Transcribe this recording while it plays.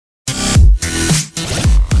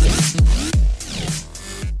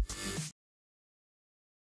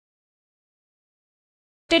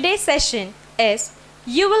Today's session is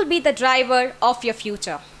You Will Be the Driver of Your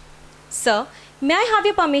Future. Sir, may I have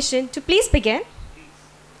your permission to please begin?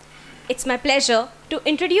 It's my pleasure to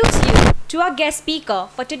introduce you to our guest speaker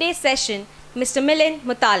for today's session, Mr. Milind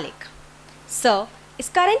Mutalik. Sir is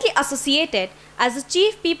currently associated as the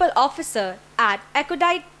Chief People Officer at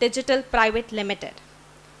Ecodite Digital Private Limited.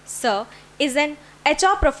 Sir is an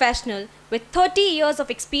HR professional with 30 years of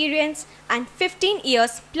experience and 15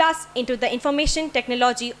 years plus into the information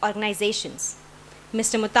technology organizations.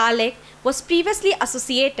 Mr. Mutalik was previously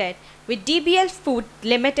associated with DBL Food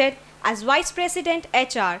Limited as Vice President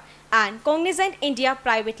HR and Cognizant India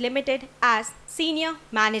Private Limited as Senior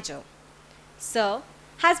Manager. Sir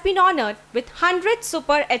has been honored with 100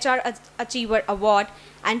 Super HR Achiever Award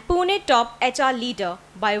and Pune Top HR Leader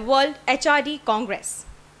by World HRD Congress.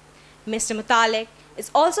 Mr. Mutalik is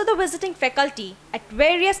also the visiting faculty at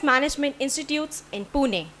various management institutes in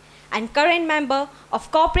Pune and current member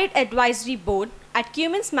of Corporate Advisory Board at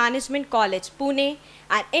Cummins Management College, Pune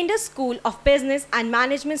and Indus School of Business and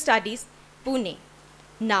Management Studies, Pune.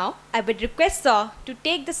 Now, I would request Sir to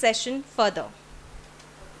take the session further.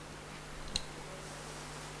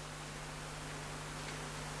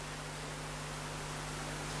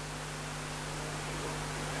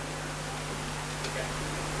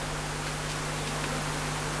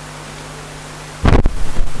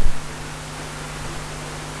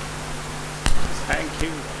 Thank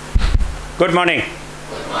you. Good morning.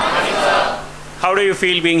 Good morning, sir. How do you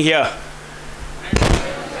feel being here?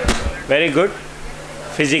 Very good.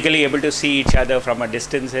 Physically able to see each other from a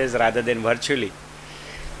distances rather than virtually.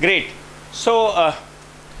 Great. So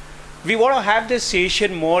we want to have this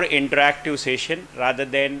session more interactive session rather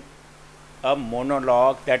than a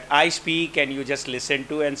monologue that I speak and you just listen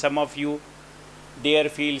to, and some of you there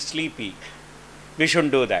feel sleepy. We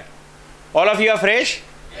shouldn't do that. All of you are fresh?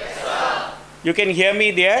 Yes, sir. You can hear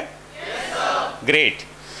me there? Yes, sir. Great.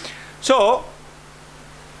 So,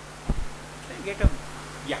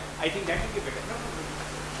 yeah, I think that will be better.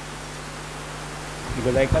 No,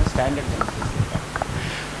 because I can't stand it.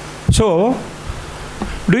 So,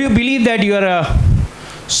 do you believe that you are a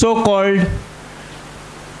so-called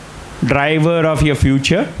driver of your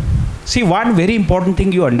future? See, one very important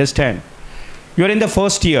thing you understand. You are in the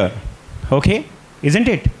first year, okay? Isn't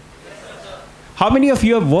it? Yes, sir. How many of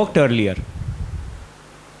you have worked earlier?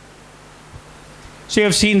 So you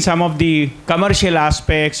have seen some of the commercial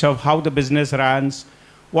aspects of how the business runs.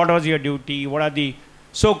 What was your duty? What are the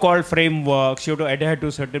so-called frameworks? You have to adhere to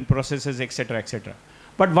certain processes, etc., etc.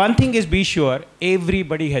 But one thing is be sure,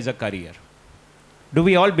 everybody has a career. Do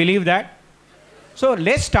we all believe that? So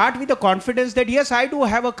let's start with the confidence that yes, I do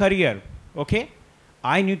have a career. Okay?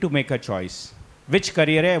 I need to make a choice. Which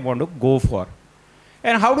career I want to go for.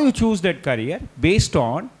 And how do you choose that career? Based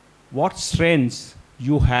on what strengths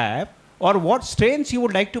you have or what strengths you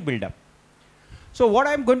would like to build up. So what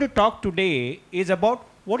I'm going to talk today is about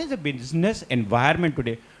what is the business environment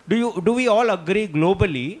today. Do we all agree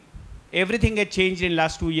globally everything had changed in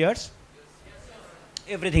last 2 years?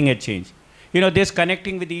 Yes, Everything had changed. You know, this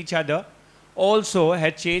connecting with each other also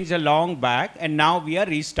had changed a long back, and now we are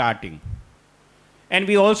restarting. And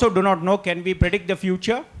we also do not know, can we predict the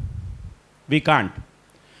future? We can't.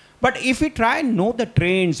 But if we try and know the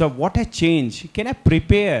trends of what has changed, can I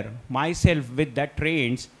prepare myself with that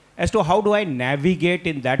trends as to how do I navigate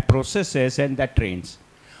in that processes and that trends?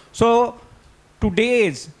 So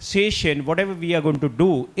today's session, whatever we are going to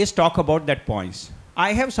do is talk about that points.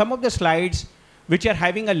 I have some of the slides which are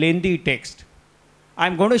having a lengthy text.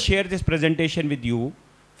 I'm going to share this presentation with you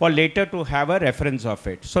for later to have a reference of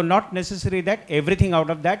it. So not necessary that everything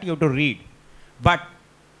out of that you have to read, but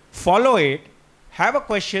follow it. Have a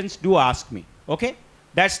questions, do ask me. Okay?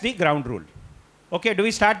 That's the ground rule. Okay, do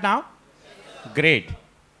we start now? Yes, great.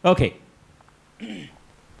 Okay.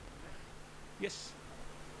 Yes.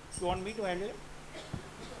 You want me to handle it?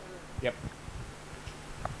 Yep.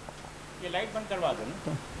 Ye light band karwa do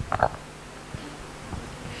na.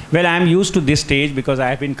 Well, I am used to this stage because I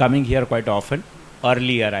have been coming here quite often.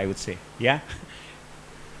 Earlier, I would say. Yeah.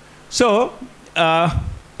 So,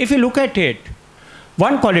 if you look at it,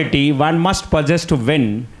 one quality one must possess to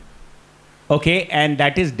win, okay, and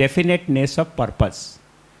that is definiteness of purpose,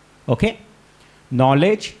 okay?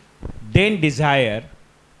 Knowledge, then desire.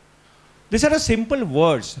 These are simple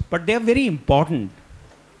words, but they are very important,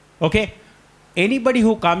 okay? Anybody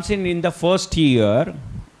who comes in the first year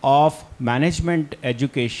of management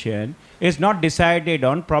education is not decided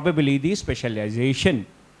on probably the specialization.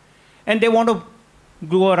 And they want to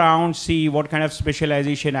go around, see what kind of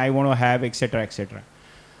specialization I want to have, etc., etc.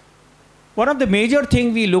 One of the major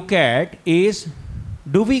things we look at is,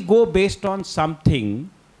 do we go based on something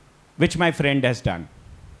which my friend has done?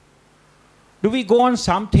 Do we go on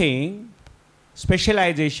something,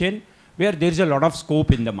 specialization, where there is a lot of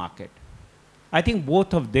scope in the market? I think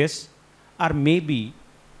both of this are maybe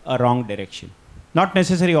a wrong direction. Not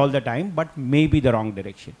necessary all the time, but maybe the wrong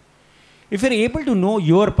direction. If you're able to know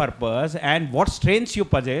your purpose and what strengths you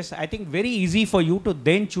possess, I think very easy for you to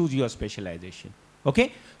then choose your specialization.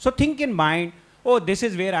 Okay? So think in mind, oh, this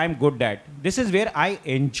is where I'm good at. This is where I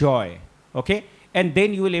enjoy. Okay? And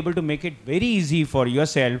then you will be able to make it very easy for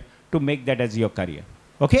yourself to make that as your career.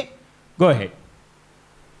 Okay? Go ahead.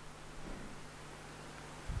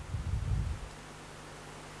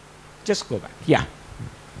 Just go back. Yeah.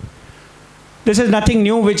 This is nothing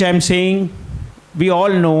new which I'm saying. We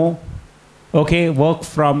all know, okay, work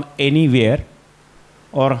from anywhere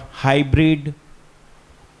or hybrid,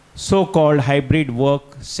 so-called hybrid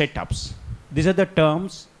work setups. These are the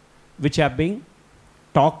terms which are being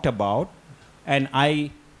talked about, and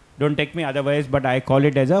I, don't take me otherwise, but I call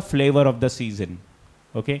it as a flavor of the season.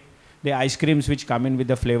 Okay? The ice creams which come in with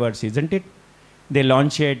the flavors, isn't it? They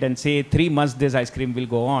launch it and say 3 months this ice cream will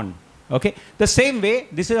go on. Okay? The same way,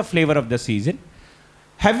 this is a flavor of the season.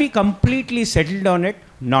 Have we completely settled on it?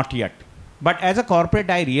 Not yet. But as a corporate,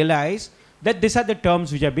 I realize that these are the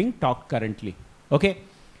terms which are being talked currently. Okay?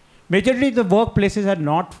 Majority of the workplaces are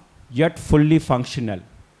not yet fully functional.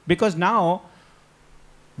 Because now,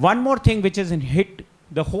 one more thing which has hit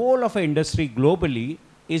the whole of our industry globally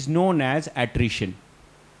is known as attrition.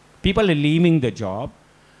 People are leaving the job.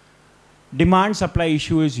 Demand-supply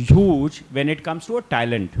issue is huge when it comes to a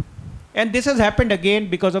talent. And this has happened again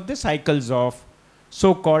because of the cycles of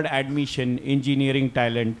so-called admission, engineering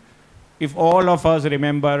talent. If all of us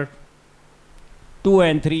remember 2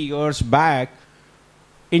 and 3 years back,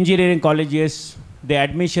 engineering colleges, the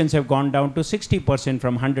admissions have gone down to 60%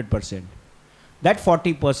 from 100%. That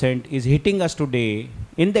 40% is hitting us today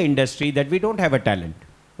in the industry that we don't have a talent.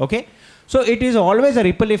 Okay? So it is always a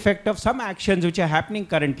ripple effect of some actions which are happening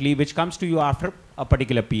currently, which comes to you after a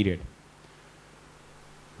particular period.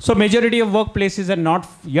 So majority of workplaces are not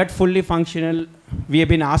yet fully functional. We have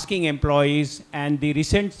been asking employees, and the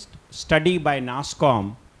recent study by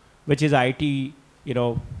NASSCOM, which is IT,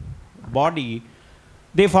 body,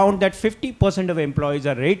 they found that 50% of employees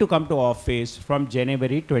are ready to come to office from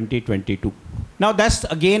January 2022. Now that's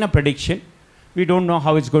again a prediction. We don't know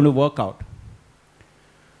how it's going to work out.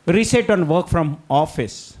 Reset on work from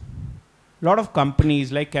office. A lot of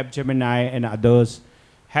companies like Capgemini and others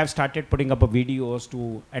have started putting up videos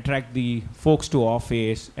to attract the folks to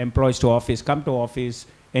office, employees to office, come to office,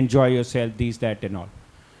 enjoy yourself, these, that, and all.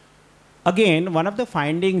 Again, one of the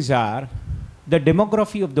findings are the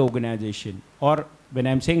demography of the organization, or when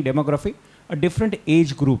I'm saying demography, different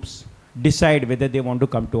age groups decide whether they want to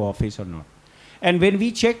come to office or not. And when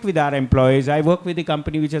we checked with our employees, I work with a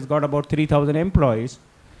company which has got about 3,000 employees.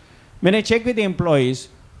 When I check with the employees,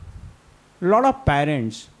 a lot of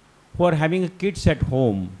parents who are having kids at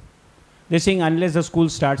home, they're saying unless the school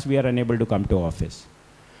starts, we are unable to come to office.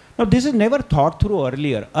 Now this is never thought through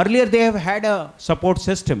earlier. Earlier they have had a support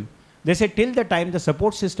system. They said till the time the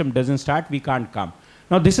support system doesn't start, we can't come.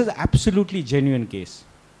 Now this is absolutely genuine case.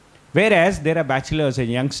 Whereas there are bachelors and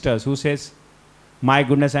youngsters who says, my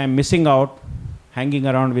goodness, I am missing out hanging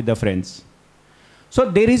around with the friends. So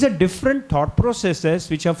there is a different thought processes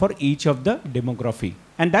which are for each of the demography.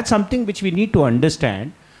 And that's something which we need to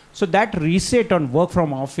understand. So that reset on work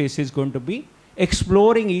from office is going to be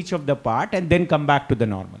exploring each of the part and then come back to the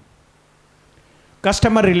normal.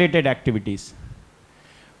 Customer related activities.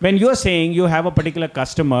 When you are saying you have a particular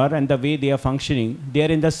customer and the way they are functioning, they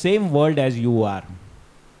are in the same world as you are.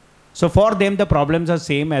 So for them, the problems are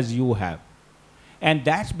same as you have. And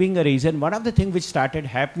that's being a reason. One of the things which started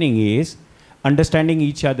happening is understanding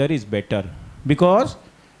each other is better because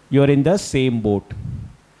you're in the same boat.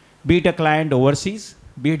 Be it a client overseas,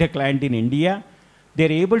 be it a client in India,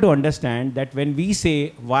 they're able to understand that when we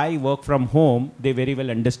say why work from home, they very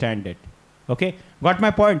well understand it. Okay? Got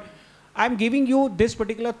my point? I'm giving you this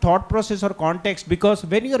particular thought process or context because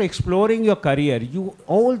when you're exploring your career,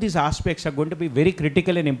 all these aspects are going to be very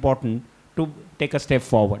critical and important to take a step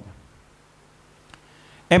forward.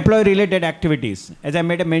 Employee related activities. As I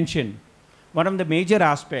made a mention, one of the major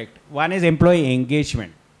aspects, one is employee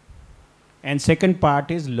engagement. And second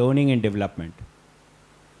part is learning and development.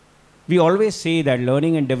 We always say that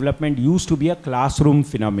learning and development used to be a classroom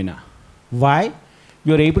phenomena. Why?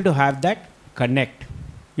 You're able to have that connect.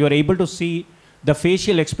 You're able to see the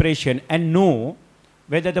facial expression and know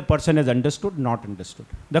whether the person has understood, not understood.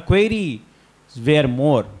 The queries were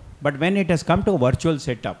more, but when it has come to a virtual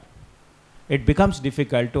setup, it becomes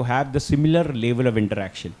difficult to have the similar level of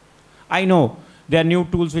interaction. I know There are new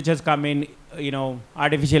tools which has come in,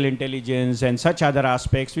 artificial intelligence and such other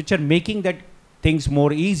aspects which are making that things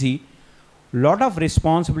more easy. Lot of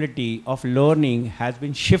responsibility of learning has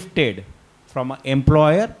been shifted from an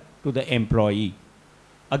employer to the employee.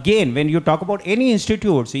 Again, when you talk about any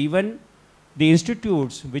institutes, even the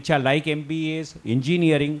institutes which are like MBAs,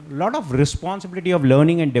 engineering, lot of responsibility of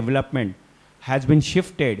learning and development has been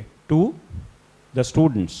shifted to the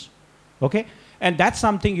students. Okay? And that's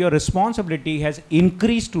something your responsibility has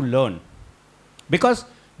increased to learn. Because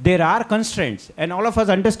there are constraints, and all of us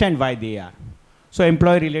understand why they are. So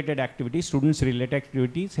employee-related activities, students-related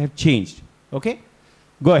activities have changed. Okay?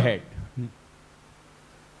 Go ahead.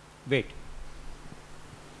 Wait.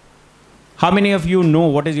 How many of you know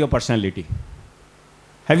what is your personality?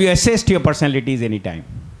 Have you assessed your personalities any time?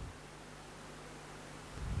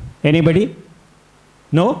 Anybody?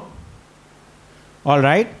 No? All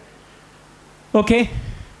right. Okay.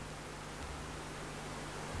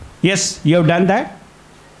 Yes, you have done that?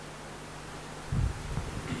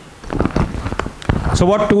 So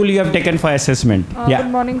what tool you have taken for assessment? Good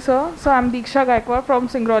morning, sir. So I'm Diksha Gaikwad from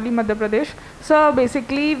Singrauli, Madhya Pradesh. So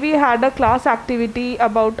basically, we had a class activity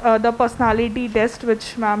about the personality test,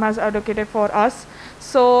 which ma'am has allocated for us.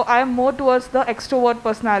 So I'm more towards the extrovert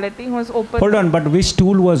personality who is open. Hold on, but which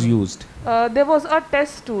tool was used? There was a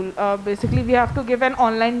test tool. Basically, we have to give an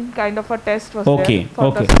online kind of a test. Was Okay, there for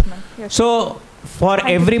okay. the assessment. Yes. So for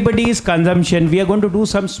everybody's consumption, we are going to do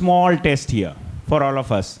some small test here for all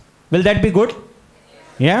of us. Will that be good?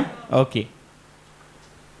 Yeah? Okay.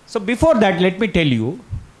 So before that, let me tell you,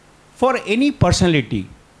 for any personality,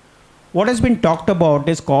 what has been talked about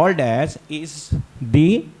is called as is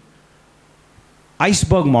the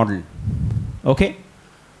iceberg model. Okay?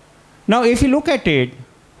 Now, if you look at it,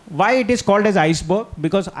 why it is called as iceberg?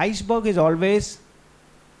 Because iceberg is always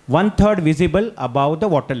 1/3 visible above the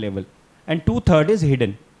water level and 2/3 is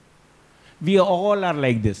hidden. We all are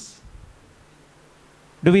like this.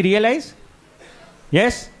 Do we realize?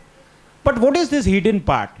 Yes? But what is this hidden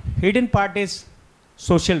part? Hidden part is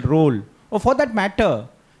social role, or for that matter,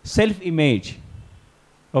 self-image.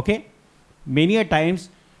 Okay? Many a times,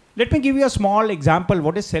 let me give you a small example.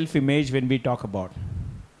 What is self-image when we talk about?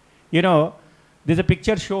 There's a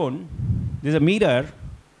picture shown. There's a mirror.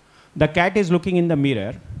 The cat is looking in the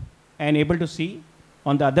mirror and able to see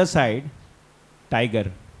on the other side, tiger.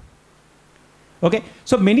 Okay?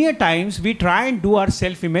 So many a times, we try and do our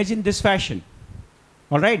self-image in this fashion.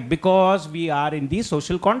 All right, because we are in the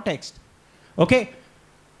social context. Okay,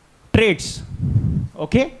 traits.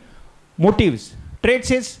 Okay, motives.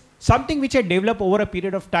 Traits is something which I develop over a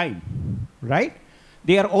period of time, right?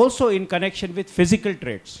 They are also in connection with physical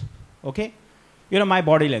traits. Okay, my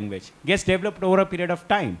body language gets developed over a period of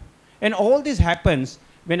time, and all this happens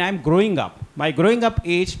when I'm growing up. My growing up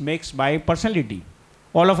age makes my personality.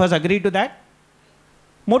 All of us agree to that.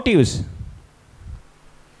 Motives.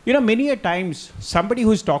 Many a times, somebody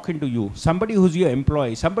who is talking to you, somebody who's your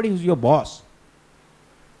employee, somebody who's your boss,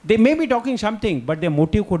 they may be talking something, but their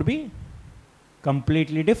motive could be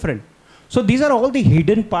completely different. So these are all the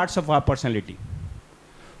hidden parts of our personality.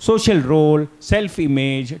 Social role,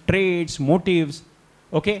 self-image, traits, motives,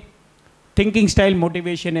 okay? Thinking style,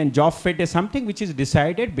 motivation, and job fit is something which is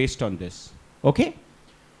decided based on this, okay?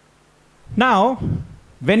 Now,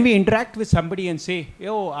 when we interact with somebody and say,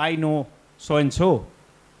 oh, I know so-and-so,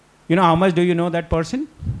 how much do you know that person?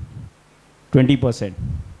 20%.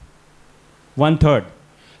 1/3.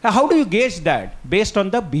 Now, how do you gauge that? Based on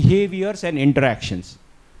the behaviors and interactions.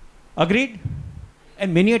 Agreed?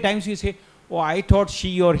 And many a times you say, oh, I thought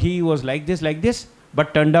she or he was like this,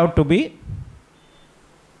 but turned out to be.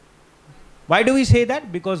 Why do we say that?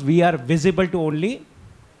 Because we are visible to only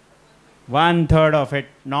 1/3 of it,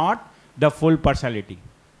 not the full personality.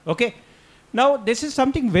 Okay? Now, this is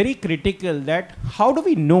something very critical, that how do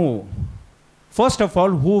we know, first of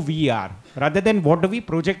all, who we are, rather than what do we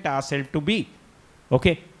project ourselves to be.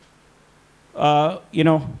 Okay?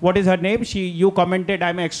 What is her name? You commented,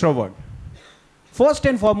 I'm an extrovert. First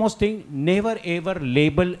and foremost thing, never ever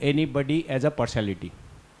label anybody as a personality.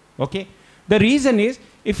 Okay? The reason is,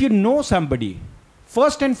 if you know somebody,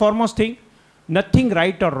 first and foremost thing, nothing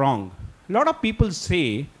right or wrong. A lot of people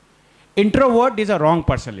say, introvert is a wrong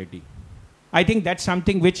personality. I think that's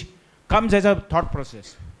something which comes as a thought process.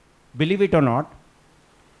 Believe it or not,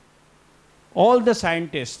 all the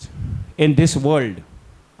scientists in this world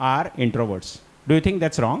are introverts. Do you think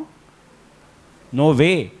that's wrong? No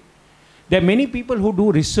way. There are many people who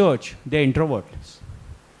do research, they're introverts.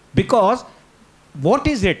 Because, what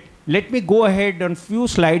is it? Let me go ahead on few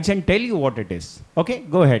slides and tell you what it is. Okay,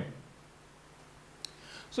 go ahead.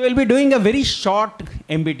 So we'll be doing a very short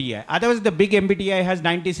MBTI. Otherwise, the big MBTI has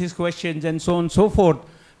 96 questions and so on and so forth.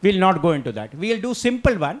 We'll not go into that. We'll do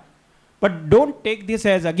simple one. But don't take this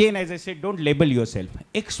as, again, as I said, don't label yourself.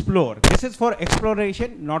 Explore. This is for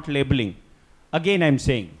exploration, not labeling. Again, I'm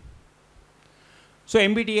saying. So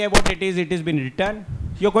MBTI, what it has been written.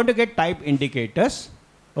 You're going to get type indicators.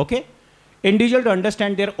 Okay? Individual to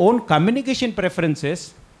understand their own communication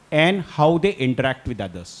preferences and how they interact with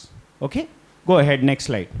others. Okay? Go ahead, next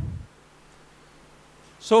slide.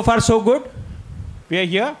 So far, so good? We are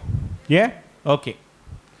here? Yeah? Okay.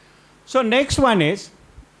 So next one is,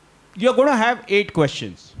 you're going to have 8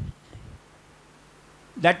 questions.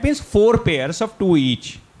 That means 4 pairs of 2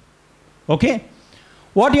 each. Okay?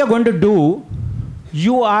 What you're going to do,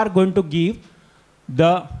 you are going to give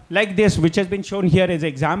the, like this, which has been shown here as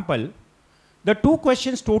example, the 2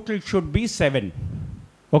 questions total should be 7.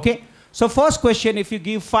 Okay? So first question, if you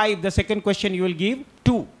give 5, the second question you will give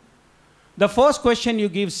 2. The first question you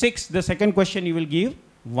give 6, the second question you will give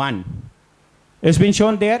 1. It's been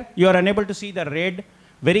shown there. You are unable to see the red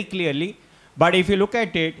very clearly. But if you look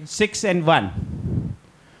at it, 6 and 1.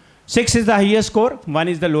 6 is the highest score, 1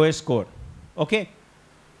 is the lowest score. Okay?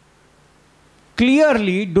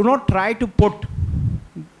 Clearly, do not try to put,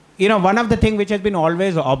 one of the things which has been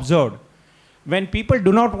always observed, when people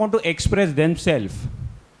do not want to express themselves,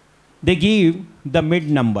 they give the mid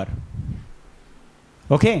number.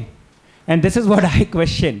 Okay? And this is what I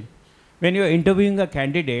question. When you're interviewing a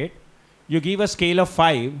candidate, you give a scale of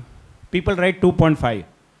 5, people write 2.5.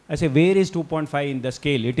 I say, where is 2.5 in the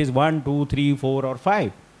scale? It is 1, 2, 3, 4, or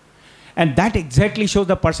 5. And that exactly shows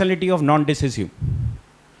the personality of non-decisive.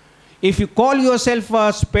 If you call yourself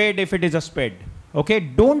a spade, if it is a spade, okay,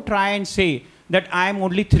 don't try and say that I am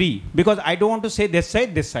only 3, because I don't want to say this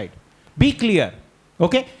side, this side. Be clear.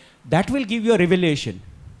 Okay? That will give you a revelation.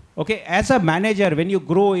 Okay? As a manager, when you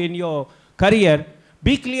grow in your career,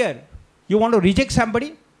 be clear. You want to reject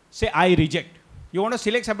somebody? Say, I reject. You want to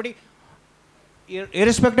select somebody?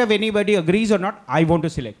 Irrespective of anybody agrees or not, I want to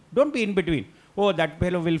select. Don't be in between. Oh, that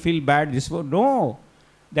fellow will feel bad. This will. No.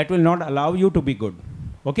 That will not allow you to be good.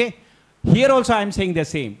 Okay? Here also I am saying the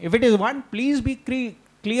same. If it is 1, please be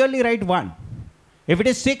clearly write 1. If it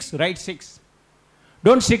is 6, write 6.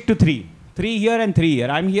 Don't stick to 3. 3 here and 3 here.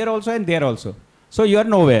 I'm here also and there also. So you are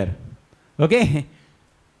nowhere. Okay?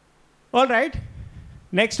 All right.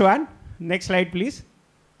 Next one. Next slide, please.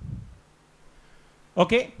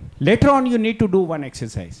 Okay. Later on, you need to do one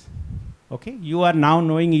exercise. Okay. You are now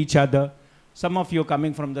knowing each other. Some of you are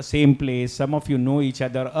coming from the same place. Some of you know each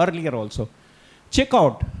other earlier also. Check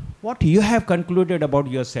out what you have concluded about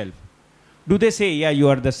yourself. Do they say, yeah, you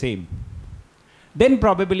are the same? Then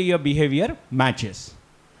probably your behavior matches.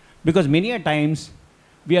 Because many a times,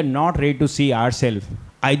 we are not ready to see ourselves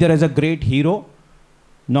either as a great hero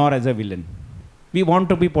nor as a villain. We want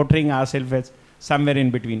to be portraying ourselves as somewhere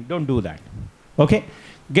in between. Don't do that. Okay?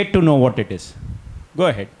 Get to know what it is. Go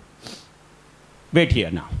ahead. Wait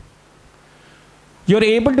here now. You're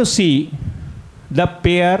able to see the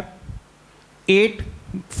pair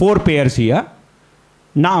 4 pairs here.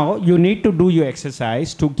 Now you need to do your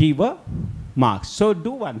exercise to give a marks. So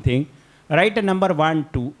do one thing. Write a number 1,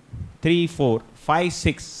 2, 3, 4, 5,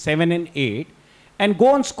 6, 7 and 8 and go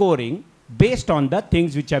on scoring based on the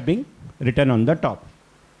things which are being written on the top.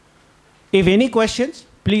 If any questions,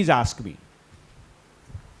 please ask me.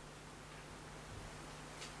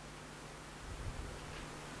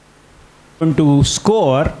 To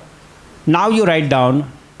score, now you write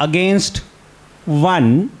down against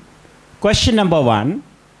 1, question number 1.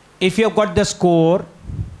 If you have got the score,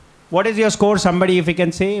 what is your score? Somebody, if you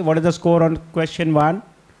can say, what is the score on question 1?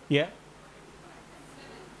 Yeah?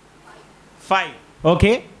 5.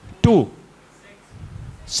 Okay. 2.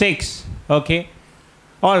 6. Okay.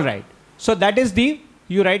 All right. So that is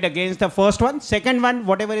you write against the first one. Second one,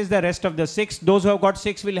 whatever is the rest of the 6. Those who have got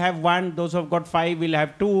 6 will have 1. Those who have got 5 will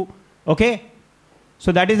have 2. Okay.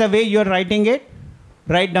 So that is the way you are writing it.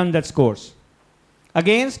 Write down that scores.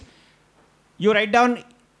 Against, you write down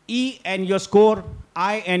E and your score,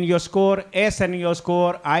 I and your score, S and your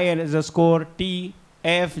score, I as a score, T,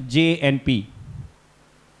 F, J and P.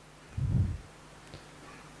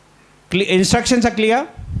 Instructions are clear?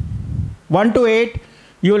 1 to 8,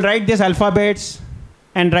 you will write these alphabets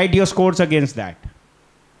and write your scores against that.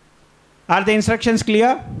 Are the instructions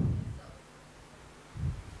clear?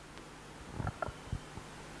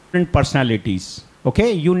 Different personalities.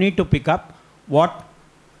 Okay, you need to pick up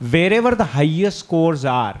wherever the highest scores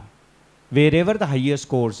are. Wherever the highest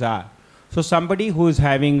scores are. So somebody who is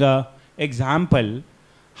having a example,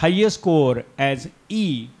 highest score as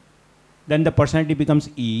E, then the personality becomes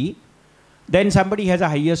E. Then somebody has a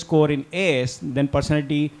higher score in S, then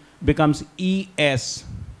personality becomes ES.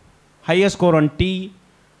 Higher score on T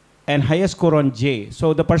and higher score on J.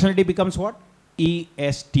 So the personality becomes what?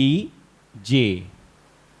 ESTJ.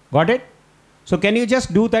 Got it? So can you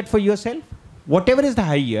just do that for yourself? Whatever is the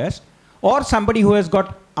highest, or somebody who has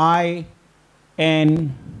got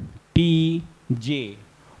INTJ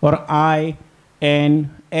or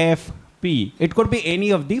INFP. It could be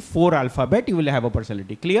any of the 4 alphabet, you will have a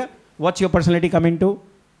personality. Clear? What's your personality coming to?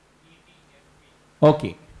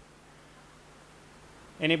 Okay.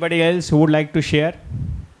 Anybody else who would like to share?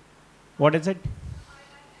 What is it?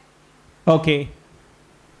 Okay.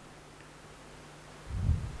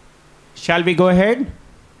 Shall we go ahead?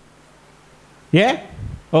 Yeah?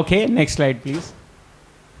 Okay, next slide please.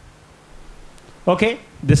 Okay,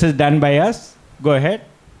 this is done by us. Go ahead.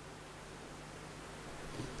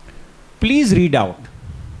 Please read out.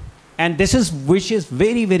 And this is which is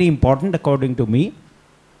very, very important according to me.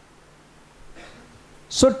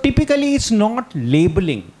 So typically it's not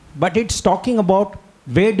labeling, but it's talking about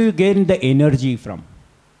where do you gain the energy from.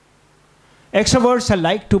 Extroverts are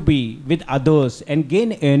like to be with others and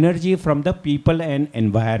gain energy from the people and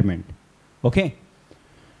environment. Okay?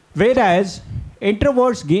 Whereas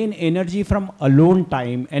introverts gain energy from alone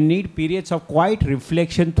time and need periods of quiet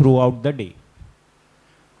reflection throughout the day.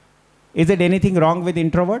 Is it anything wrong with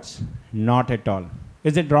introverts? Not at all.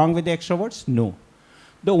 Is it wrong with the extroverts? No.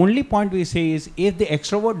 The only point we say is if the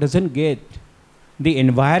extrovert doesn't get the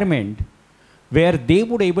environment where they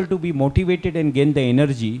would able to be motivated and gain the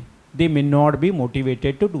energy, they may not be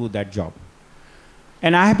motivated to do that job.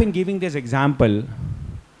 And I have been giving this example.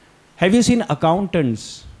 Have you seen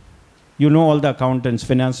accountants? You know all the accountants,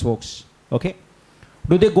 finance folks, okay?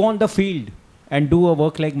 Do they go on the field and do a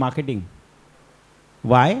work like marketing?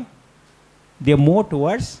 Why? They're more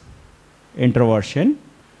towards introversion,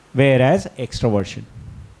 whereas extroversion,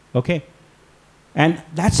 okay? And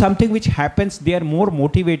that's something which happens, they are more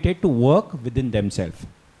motivated to work within themselves.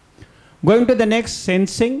 Going to the next,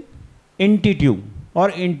 sensing, intuitive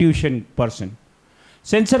or intuition person.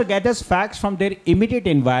 Sensor gathers facts from their immediate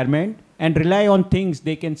environment and rely on things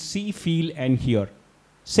they can see, feel and hear.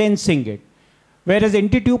 Sensing it. Whereas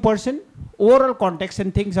intuitive person, overall context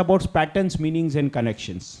and thinks about patterns, meanings and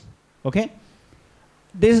connections. Okay?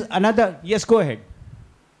 This is another, yes, go ahead.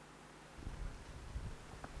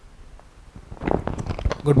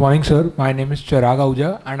 Good morning, sir. My name is Chirag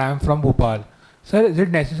Ahuja and I am from Bhopal. Sir, is it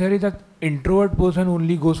necessary that introvert person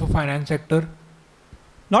only goes for finance sector?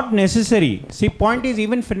 Not necessary. See, point is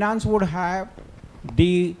even finance would have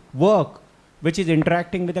the work which is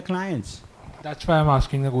interacting with the clients. That's why I'm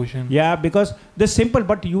asking the question. Yeah, because the simple,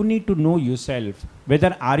 but you need to know yourself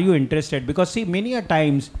whether are you interested, because see many a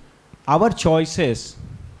times our choices,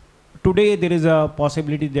 today there is a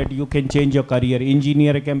possibility that you can change your career.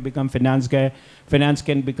 Engineer can become finance guy, finance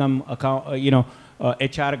can become account,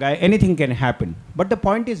 HR guy, anything can happen. But the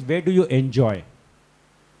point is, where do you enjoy?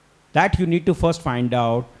 That you need to first find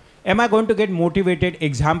out. Am I going to get motivated?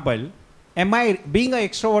 Example, am I being an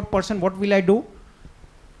extrovert person, what will I do?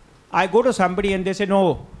 I go to somebody and they say,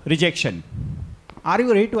 no, rejection. Are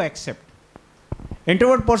you ready to accept?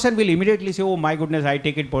 Introvert person will immediately say, oh my goodness, I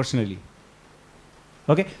take it personally.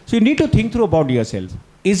 Okay, so you need to think through about yourself.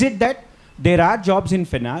 Is it that there are jobs in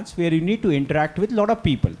finance where you need to interact with a lot of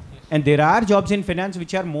people? Yes. And there are jobs in finance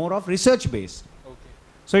which are more of research based. Okay.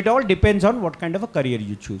 So it all depends on what kind of a career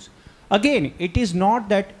you choose. Again, it is not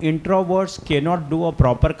that introverts cannot do a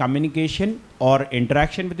proper communication or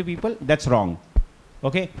interaction with the people. That's wrong.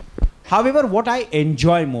 Okay. However, what I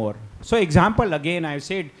enjoy more. So example, again, I've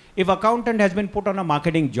said, if accountant has been put on a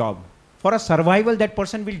marketing job, for a survival, that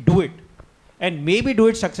person will do it and maybe do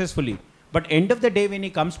it successfully. But end of the day, when he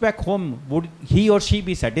comes back home, would he or she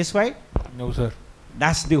be satisfied? No, sir.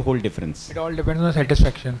 That's the whole difference. It all depends on the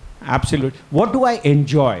satisfaction. Absolutely. What do I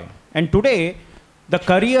enjoy? And today, the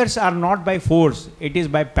careers are not by force, it is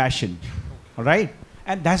by passion. All right?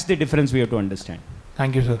 And that's the difference we have to understand.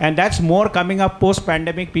 Thank you, sir. And that's more coming up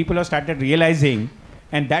post-pandemic. People have started realizing,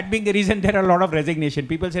 and that being the reason there are a lot of resignation.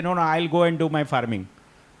 People say, no, I'll go and do my farming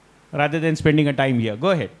rather than spending a time here.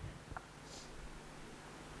 Go ahead.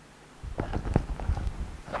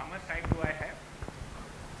 How much time do I have?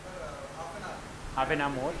 Half an hour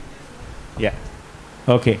more? Yeah.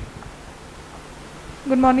 Okay.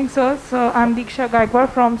 Good morning, sir. So I'm Diksha Gaikwad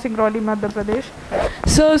from Singrauli, Madhya Pradesh.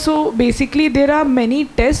 So basically there are many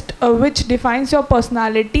tests which defines your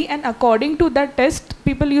personality, and according to that test,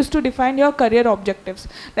 people used to define your career objectives.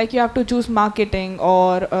 Like you have to choose marketing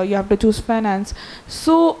or you have to choose finance.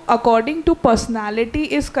 So according to personality,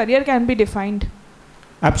 is career can be defined?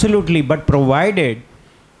 Absolutely, but provided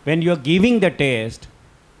when you're giving the test,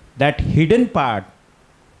 that hidden part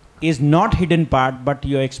is not hidden part, but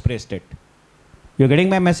you expressed it. You're getting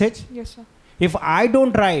my message? Yes, sir. If I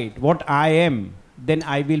don't write what I am, then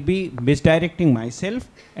I will be misdirecting myself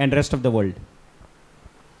and rest of the world.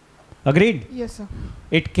 Agreed? Yes, sir.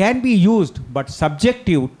 It can be used, but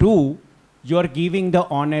subjective to you're giving the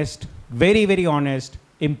honest, very, very honest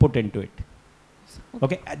input into it.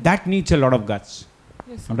 Okay? That needs a lot of guts.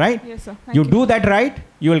 Yes, sir. Right? Yes, sir. You do that right,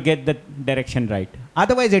 you will get the direction right.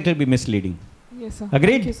 Otherwise, it will be misleading. Yes, sir.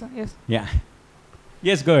 Agreed? Thank you, sir. Yes. Yeah.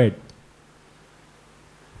 Yes, go ahead.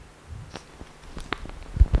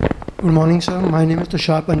 Good morning, sir. My name is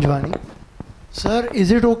Tushar Panjwani. Sir, is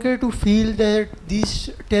it okay to feel that these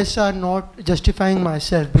tests are not justifying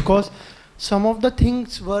myself? Because some of the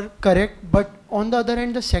things were correct, but on the other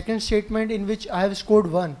hand, the second statement in which I have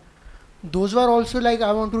scored 1, those were also like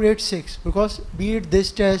I want to rate 6. Because be it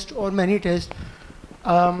this test or many tests,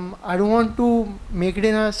 I don't want to make it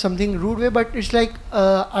in a something rude way, but it's like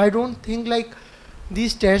I don't think like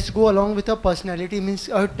these tests go along with a personality. Means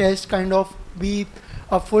a test kind of be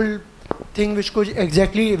a full thing which could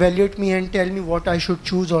exactly evaluate me and tell me what I should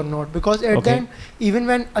choose or not. Because at the end, even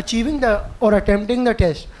when achieving the or attempting the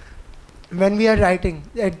test, when we are writing,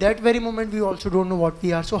 at that very moment we also don't know what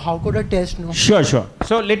we are. So how could a test know? Sure, sure.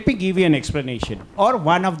 So let me give you an explanation or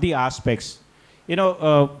one of the aspects. You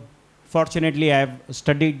know, fortunately I have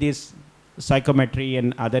studied this psychometry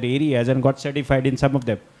and other areas and got certified in some of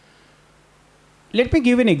them. Let me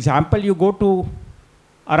give an example. You go to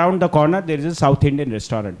around the corner, there is a South Indian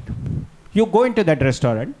restaurant. You go into that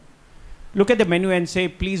restaurant, look at the menu and say,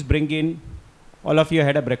 please bring in, all of you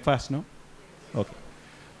had a breakfast, no? Okay.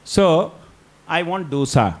 So, I want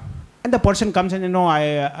dosa. And the person comes and, no,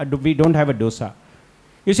 we don't have a dosa.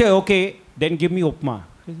 You say, okay, then give me upma.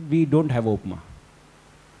 We don't have upma.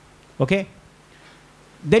 Okay?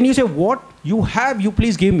 Then you say, what you have, you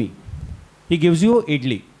please give me. He gives you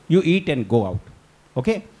idli. You eat and go out.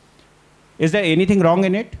 Okay? Is there anything wrong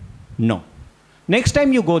in it? No. Next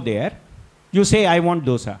time you go there, you say, I want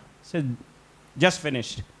dosa. Say, just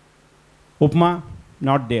finished. Upma,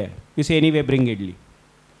 not there. You say, anyway, bring idli.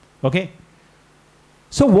 Okay?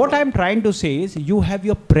 So what I'm trying to say is, you have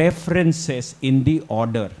your preferences in the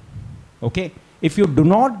order. Okay? If you do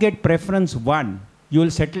not get preference 1, you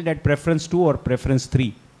will settle at preference 2 or preference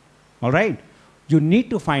 3. All right? You need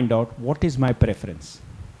to find out what is my preference.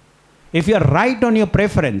 If you are right on your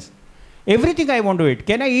preference, everything I want to eat.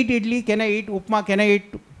 Can I eat idli? Can I eat upma? Can I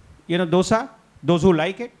eat, dosa? Those who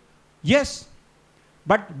like it? Yes.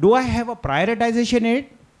 But do I have a prioritization in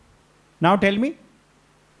it? Now tell me.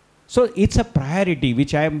 So it's a priority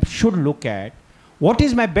which I should look at. What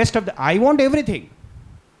is my best of I want everything.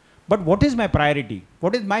 But what is my priority?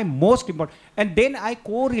 What is my most important? And then I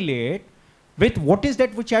correlate with what is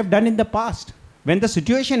that which I've done in the past. When the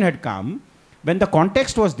situation had come, when the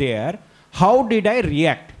context was there, how did I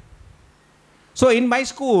react? So in my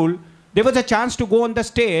school, there was a chance to go on the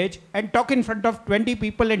stage and talk in front of 20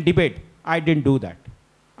 people and debate. I didn't do that.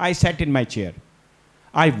 I sat in my chair.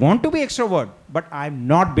 I want to be extrovert, but I'm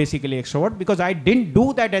not basically extrovert because I didn't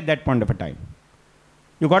do that at that point of a time.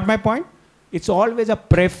 You got my point? It's always a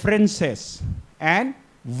preferences, and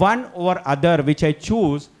one or other which I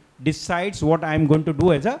choose decides what I'm going to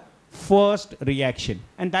do as a first reaction,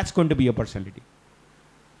 and that's going to be your personality.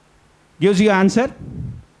 Gives you answer?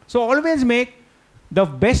 So always make the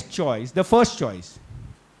best choice, the first choice.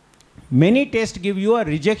 Many tests give you a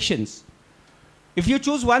rejections. If you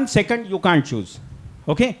choose 1 second, you can't choose.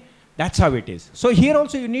 Okay? That's how it is. So here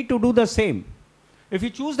also you need to do the same. If you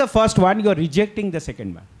choose the first one, you are rejecting the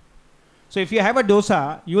second one. So if you have a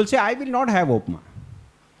dosa, you will say, I will not have upma.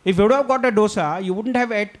 If you would have got a dosa, you wouldn't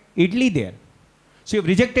have ate idli there. So you've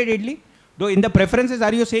rejected idli. Though in the preferences,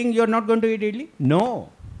 are you saying you're not going to eat idli? No.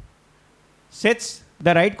 Sets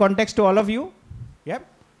the right context to all of you. Yep.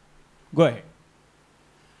 Go ahead.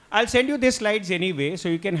 I'll send you these slides anyway, so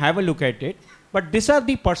you can have a look at it. But these are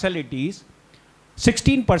the personalities,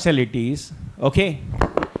 16 personalities, okay?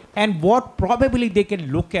 And what probably they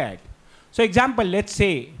can look at. So example, let's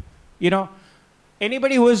say,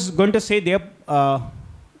 anybody who is going to say their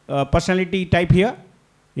personality type here?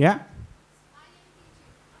 Yeah?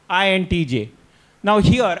 INTJ. Now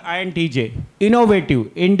here, INTJ,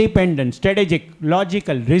 innovative, independent, strategic,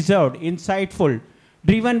 logical, reserved, insightful,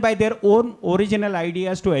 driven by their own original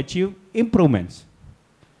ideas to achieve improvements.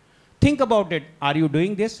 Think about it. Are you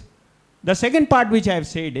doing this? The second part which I have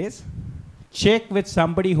said is, check with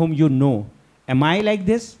somebody whom you know. Am I like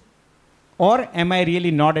this? Or am I really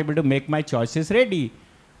not able to make my choices ready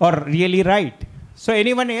or really right? So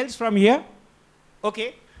anyone else from here?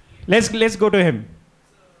 Okay, let's go to him.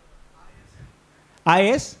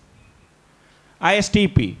 IS?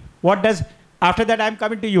 ISTP. What does, after that I'm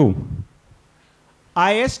coming to you.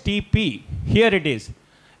 ISTP, here it is.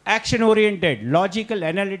 Action-oriented, logical,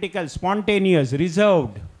 analytical, spontaneous,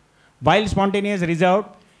 reserved. While spontaneous, reserved,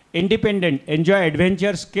 independent, enjoy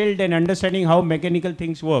adventure, skilled and understanding how mechanical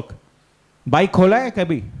things work. Bike khola hai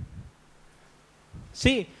kabhi?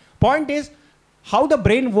 See, point is, how the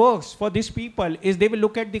brain works for these people is they will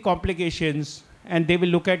look at the complications and they will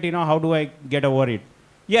look at, how do I get over it?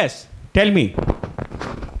 Yes, tell me.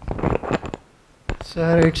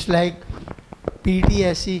 Sir, it's like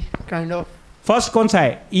PTSD kind of. First कौन सा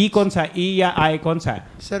है? E कौन सा है? E या I कौन सा है?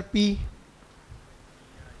 Sir, P.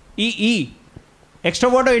 E.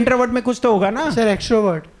 Extrovert और introvert में कुछ तो होगा ना? Sir,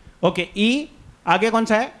 extrovert. Okay, E. आगे कौन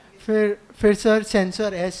सा है? फिर sir,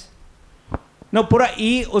 sensor S. No, पूरा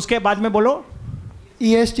E उसके बाद में बोलो.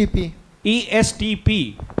 ESTP.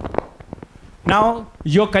 ESTP. Now,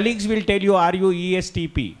 your colleagues will tell you, are you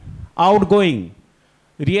ESTP? Outgoing,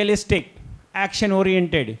 realistic,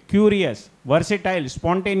 action-oriented, curious, versatile,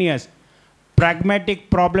 spontaneous, pragmatic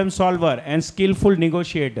problem solver, and skillful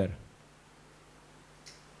negotiator.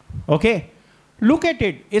 Okay? Look at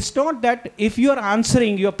it. It's not that if you are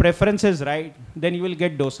answering your preferences right, then you will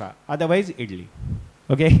get dosa. Otherwise, idli.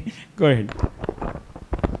 Okay? Go ahead.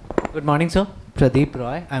 Good morning, sir. Pradeep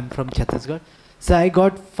Roy. I'm from Chhattisgarh. So I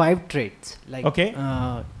got 5 traits. Like, Okay.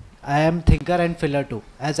 I am thinker and filler too,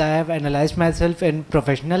 as I have analyzed myself in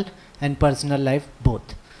professional and personal life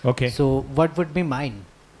both. Okay. So what would be mine?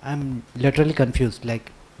 I'm literally confused.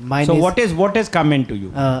 Like mine So is what has come into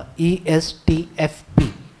you?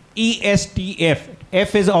 ESTFP. ESTF.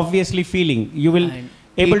 F is obviously feeling. You will And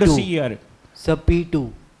able to P2. see here. So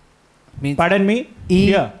P2 means Pardon me?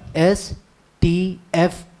 Here.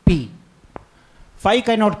 ESTFP. 5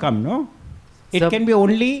 cannot come, no? It So- can be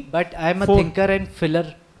only But I'm a 4. thinker and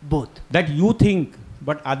filler both. That you think,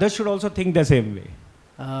 but others should also think the same way.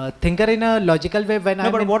 Thinker in a logical way when No,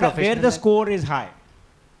 I'm but in where professional the life. score is high.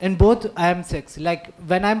 In both I am 6. Like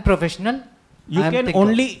when I'm professional, You I am can thinker.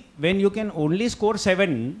 only, when you can only score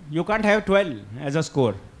 7, you can't have 12 as a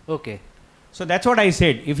score. Okay. So that's what I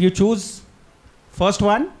said. If you choose first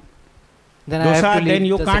one, Then I have dosa, to then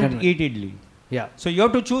leave you the can't second one. eat idli. Yeah. So you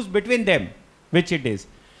have to choose between them, which it is.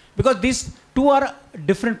 Because these two are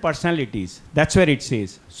different personalities. That's where it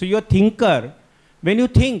says. So your thinker, when you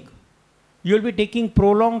think, you will be taking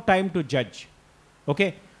prolonged time to judge.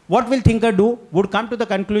 Okay? What will thinker do? Would come to the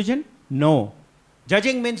conclusion? No.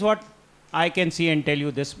 Judging means what? I can see and tell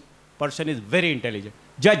you this person is very intelligent.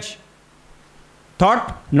 Judge.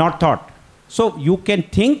 Thought, not thought. So you can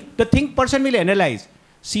think, the think person will analyze,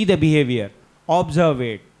 see the behavior, observe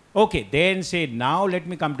it. Okay, then say, now let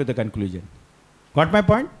me come to the conclusion. Got my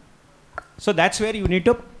point? So that's where you need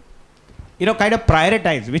to, kind of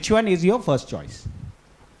prioritize which one is your first choice.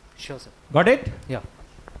 Sure, sir. Got it? Yeah.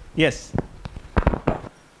 Yes.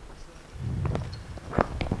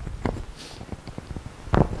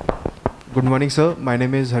 Good morning, sir. My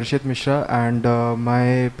name is Harshit Mishra, and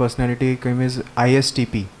my personality claim is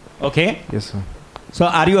ISTP. Okay. Yes, sir. So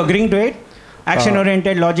are you agreeing to it? Action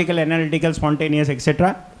oriented, logical, analytical, spontaneous,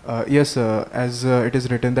 etc. Yes, as it is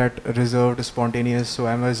written that reserved, spontaneous, so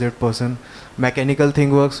I'm a reserved person. Mechanical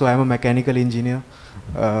thing works, so I'm a mechanical engineer.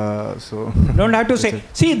 So Don't have to that's say. it.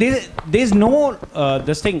 See, there's no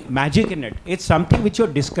this thing magic in it. It's something which you're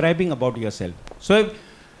describing about yourself. So,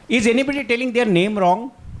 is anybody telling their name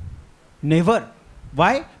wrong? Never.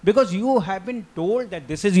 Why? Because you have been told that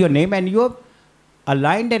this is your name and you have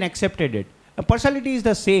aligned and accepted it. A personality is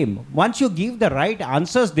the same. Once you give the right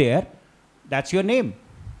answers there, that's your name.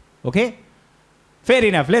 Okay? Fair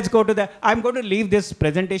enough. Let's go to the. I'm going to leave this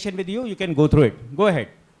presentation with you. You can go through it. Go ahead.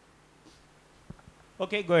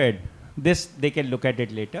 Okay, go ahead. This, they can look at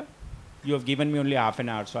it later. You have given me only half an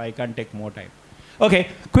hour, so I can't take more time. Okay,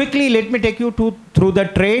 quickly let me take you through the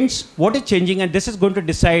trends, what is changing, and this is going to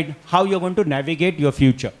decide how you're going to navigate your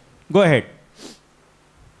future. Go ahead.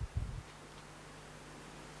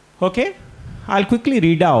 Okay, I'll quickly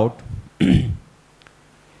read out.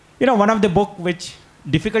 One of the book which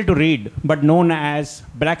difficult to read, but known as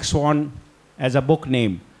Black Swan as a book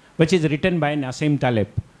name, which is written by Nassim Taleb.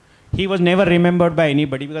 He was never remembered by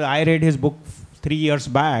anybody because I read his book 3 years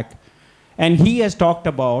back. And he has talked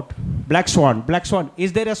about black swan. Black swan.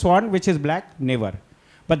 Is there a swan which is black? Never.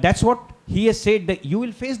 But that's what he has said, that you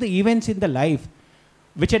will face the events in the life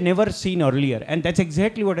which are never seen earlier. And that's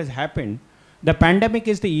exactly what has happened. The pandemic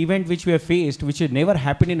is the event which we have faced, which has never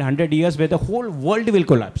happened in 100 years, where the whole world will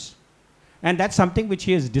collapse. And that's something which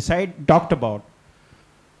he has talked about.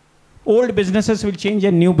 Old businesses will change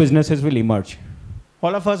and new businesses will emerge.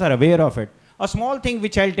 All of us are aware of it. A small thing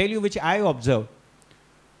which I'll tell you, which I observe.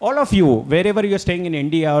 all of you, wherever you're staying in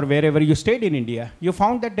India or wherever you stayed in India, you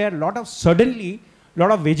found that there are a lot of, suddenly, a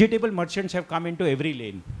lot of vegetable merchants have come into every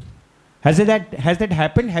lane. Has that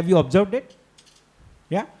happened? Have you observed it?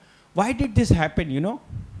 Yeah? Why did this happen, you know?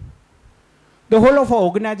 The whole of our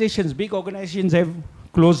organizations, big organizations have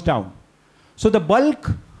closed down. So the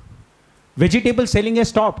bulk vegetable selling has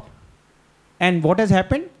stopped. And what has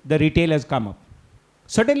happened? The retail has come up.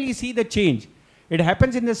 Suddenly you see the change. It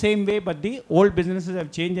happens in the same way, but the old businesses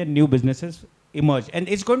have changed and new businesses emerge. And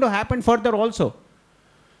it's going to happen further also.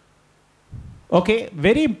 Okay,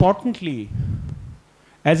 very importantly,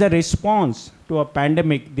 as a response to a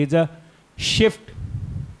pandemic, there's a shift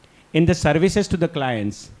in the services to the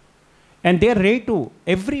clients. And they're ready to,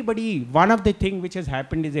 everybody, one of the things which has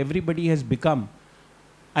happened is everybody has become,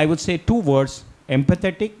 I would say 2 words,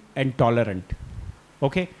 empathetic and tolerant.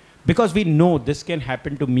 Okay? Because we know this can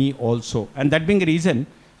happen to me also. And that being the reason,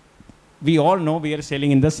 we all know we are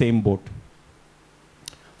sailing in the same boat.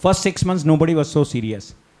 First 6 months, nobody was so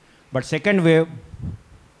serious. But second wave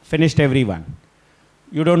finished everyone.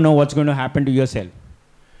 You don't know what's going to happen to yourself.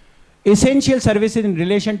 Essential services in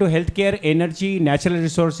relation to healthcare, energy, natural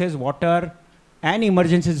resources, water, and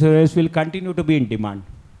emergency services will continue to be in demand.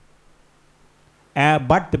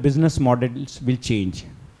 But the business models will change.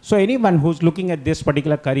 So anyone who's looking at this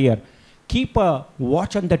particular career, keep a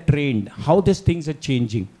watch on the trend, how these things are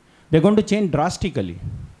changing. They're going to change drastically.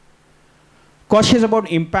 Cautious about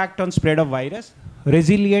impact on spread of virus,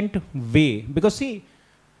 resilient way. Because see,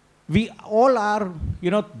 we all are, you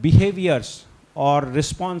know, behaviors or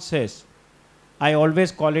responses. I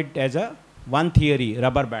always call it as a one theory,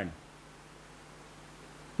 rubber band.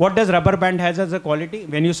 What does rubber band has as a quality?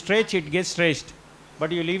 When you stretch, it gets stretched.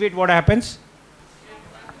 But you leave it, what happens?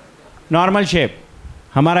 Normal shape.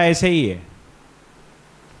 Hamara aise hi hai.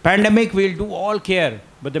 Pandemic, we'll do all care.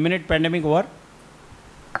 But the minute pandemic over,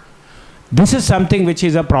 this is something which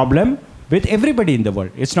is a problem with everybody in the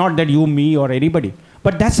world. It's not that you, me, or anybody.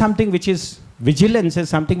 But that's something which is, vigilance is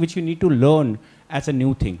something which you need to learn as a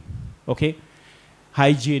new thing. Okay?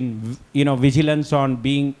 Hygiene, you know, vigilance on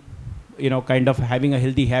being, you know, kind of having a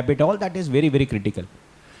healthy habit, all that is very, very critical.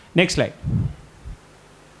 Next slide.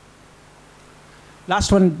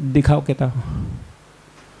 Last one, dikhao kehta.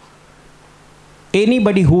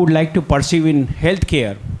 Anybody who would like to pursue in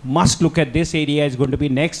healthcare must look at this area. Is going to be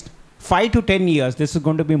next 5 to 10 years. This is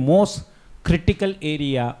going to be most critical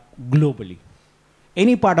area globally.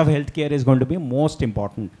 Any part of healthcare is going to be most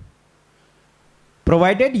important.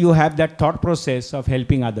 Provided you have that thought process of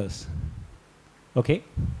helping others. Okay?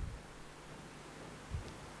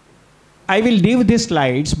 I will leave these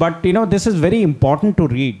slides, but you know, this is very important to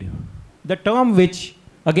read. The term which,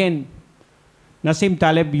 again, Nassim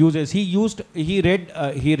Taleb uses, he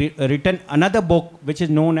written another book which is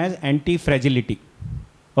known as Anti-Fragility.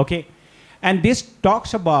 Okay? And this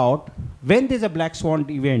talks about when there's a black swan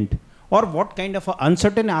event or what kind of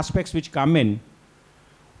uncertain aspects which come in,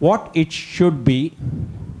 what it should be,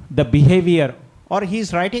 the behavior, or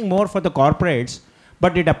he's writing more for the corporates,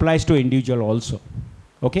 but it applies to individual also.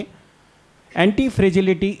 Okay?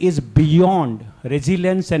 Anti-fragility is beyond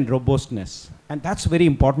resilience and robustness. And that's very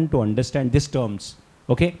important to understand these terms.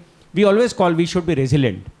 Okay? We always call we should be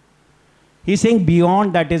resilient. He's saying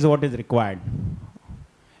beyond that is what is required.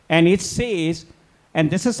 And it says,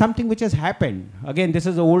 and this is something which has happened. Again, this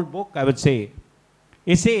is an old book, I would say.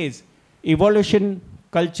 It says, evolution,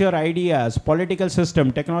 culture, ideas, political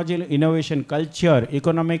system, technology, innovation, culture,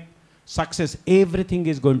 economic success, everything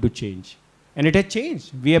is going to change. And it has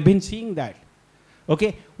changed. We have been seeing that.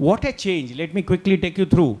 Okay, what has changed? Let me quickly take you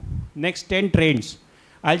through next 10 trends.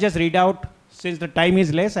 I'll just read out, since the time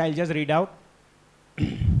is less, I'll just read out.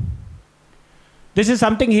 This is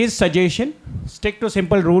something, his suggestion. Stick to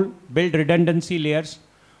simple rule, build redundancy layers,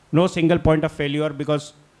 no single point of failure,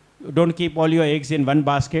 because don't keep all your eggs in one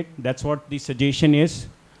basket. That's what the suggestion is.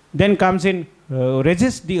 Then comes in,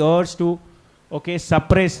 resist the urge to, okay,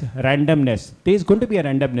 suppress randomness. There is going to be a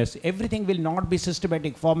randomness. Everything will not be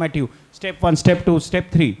systematic, formative. Step 1, step 2,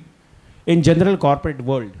 step 3. In general corporate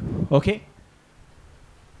world, okay?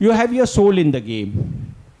 You have your soul in the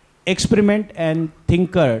game. Experiment and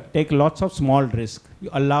thinker take lots of small risks.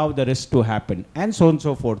 You allow the risk to happen, and so on and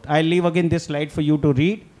so forth. I'll leave again this slide for you to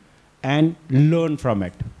read and learn from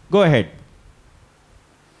it. Go ahead.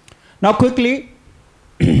 Now quickly,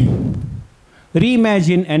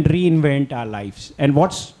 reimagine and reinvent our lives. And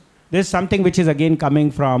this is something which is again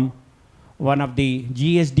coming from one of the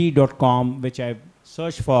gsd.com, which I've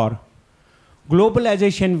searched for.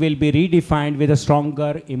 Globalization will be redefined with a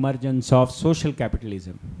stronger emergence of social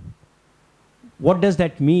capitalism. What does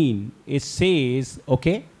that mean? It says,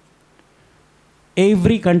 okay,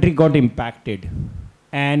 every country got impacted,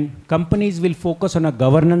 and companies will focus on a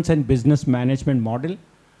governance and business management model,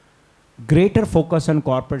 greater focus on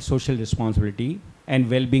corporate social responsibility and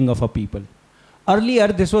well-being of our people. Earlier,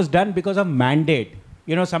 this was done because of mandate.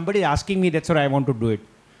 You know, somebody asking me, that's what I want to do it.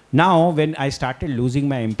 Now, when I started losing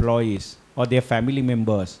my employees or their family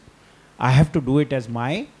members, I have to do it as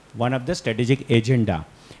my one of the strategic agenda.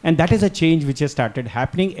 And that is a change which has started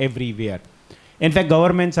happening everywhere. In fact,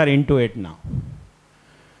 governments are into it now.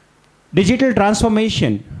 Digital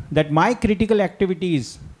transformation, that my critical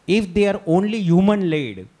activities, if they are only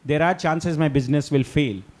human-led, there are chances my business will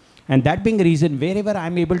fail. And that being the reason, wherever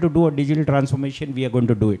I'm able to do a digital transformation, we are going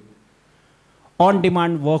to do it.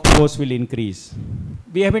 On-demand workforce will increase.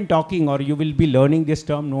 We have been talking, or you will be learning this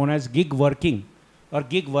term known as gig working or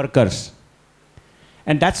gig workers.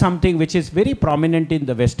 And that's something which is very prominent in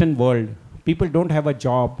the Western world. People don't have a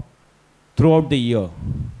job throughout the year.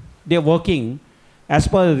 They're working as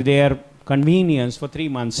per their convenience for 3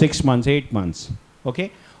 months, 6 months, 8 months,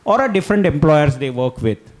 okay? Or a different employers they work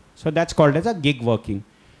with. So that's called as a gig working.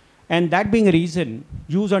 And that being a reason,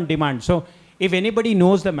 use on demand. So if anybody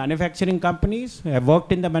knows the manufacturing companies, have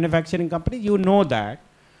worked in the manufacturing companies, you know that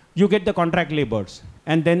you get the contract laborers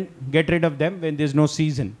and then get rid of them when there's no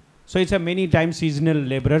season. So it's a many times seasonal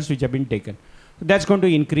laborers which have been taken. So that's going to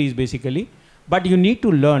increase basically. But you need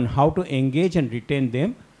to learn how to engage and retain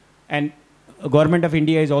them. And Government of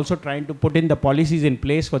India is also trying to put in the policies in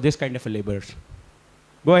place for this kind of laborers.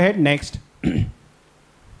 Go ahead, next.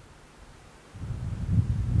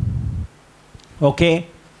 Okay.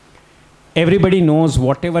 Everybody knows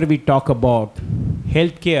whatever we talk about,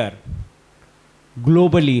 healthcare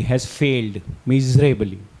globally has failed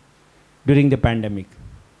miserably during the pandemic.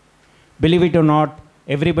 Believe it or not,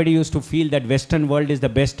 everybody used to feel that Western world is the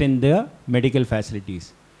best in the medical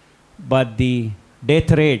facilities. But the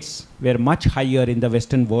death rates were much higher in the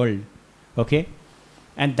Western world, okay?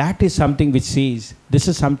 And that is something which says, this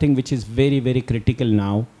is something which is very, very critical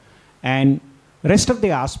now. And rest of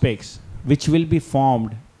the aspects which will be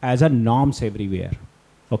formed as a norms everywhere,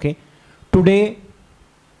 okay? Today,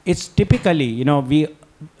 it's typically, you know, we,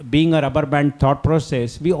 being a rubber band thought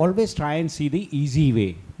process, we always try and see the easy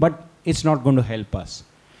way, but it's not going to help us.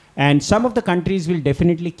 And some of the countries will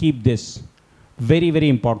definitely keep this very, very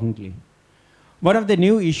importantly. One of the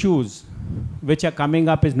new issues which are coming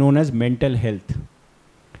up is known as mental health.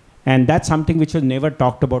 And that's something which was never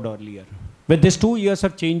talked about earlier. With this 2 years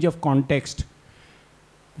of change of context,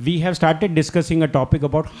 we have started discussing a topic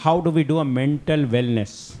about how do we do a mental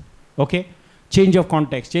wellness, okay? Change of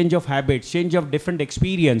context, change of habits, change of different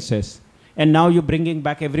experiences. And now you're bringing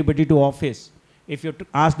back everybody to office. If you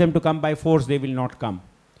ask them to come by force, they will not come.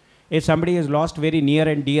 If somebody has lost very near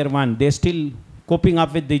and dear one, they're still coping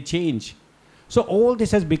up with the change. So all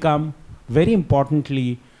this has become, very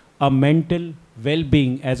importantly, a mental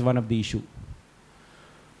well-being as one of the issue.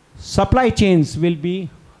 Supply chains will be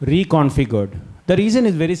reconfigured. The reason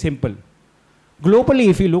is very simple. Globally,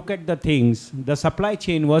 if you look at the things, the supply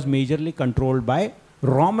chain was majorly controlled by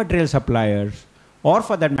raw material suppliers, or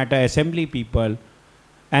for that matter, assembly people,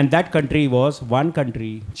 and that country was one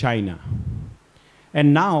country, China.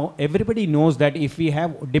 And now everybody knows that if we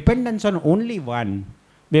have dependence on only one,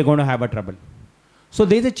 we're going to have a trouble. So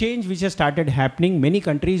there's a change which has started happening. Many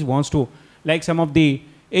countries wants to, like some of the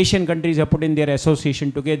Asian countries have put in their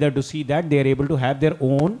association together to see that they are able to have their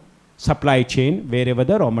own supply chain wherever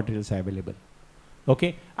the raw materials are available.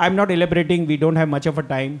 Okay, I'm not elaborating, we don't have much of a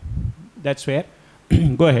time, that's where.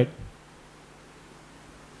 Go ahead.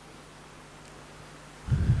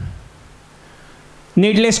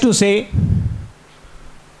 Needless to say,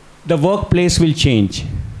 the workplace will change.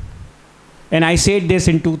 And I said this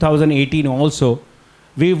in 2018 also,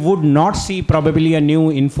 we would not see probably a new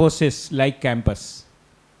Infosys-like campus.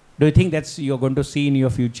 Do you think that's you're going to see in your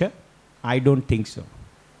future? I don't think so.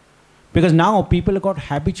 Because now people got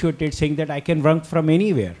habituated saying that I can work from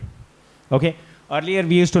anywhere. Okay? Earlier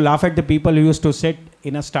we used to laugh at the people who used to sit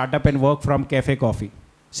in a startup and work from cafe coffee.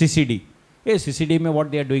 CCD. Hey, CCD mein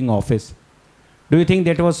what they are doing office. Do you think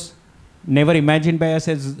that was never imagined by us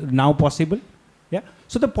as now possible? Yeah.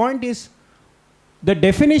 So the point is, the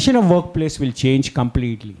definition of workplace will change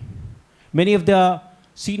completely. Many of the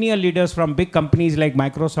senior leaders from big companies like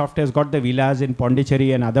Microsoft has got the villas in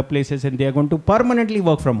Pondicherry and other places, and they are going to permanently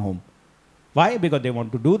work from home. Why? Because they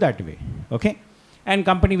want to do that way. Okay? And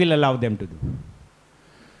company will allow them to do.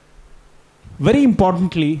 Very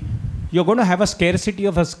importantly, you're going to have a scarcity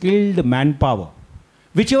of a skilled manpower.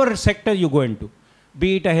 Whichever sector you go into,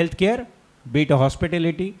 be it a healthcare, be it a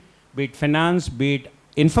hospitality, be it finance, be it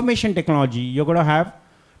information technology, you're going to have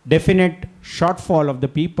definite shortfall of the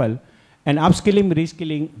people. And upskilling,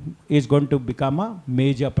 reskilling is going to become a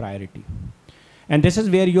major priority. And this is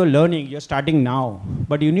where you're learning, you're starting now,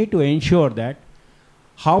 but you need to ensure that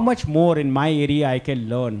how much more in my area I can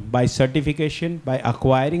learn by certification, by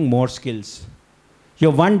acquiring more skills.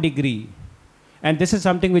 Your 1 degree, and this is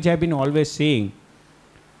something which I've been always saying,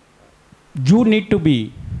 you need to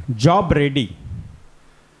be job ready.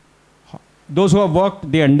 Those who have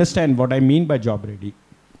worked, they understand what I mean by job ready.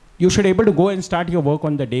 You should be able to go and start your work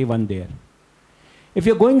on the day 1 there. If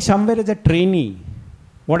you're going somewhere as a trainee,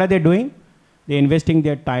 what are they doing? They're investing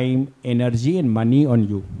their time, energy, and money on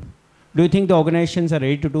you. Do you think the organizations are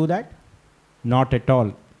ready to do that? Not at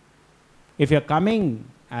all. If you're coming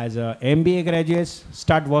as a MBA graduates,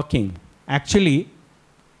 start working. Actually,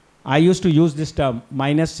 I used to use this term,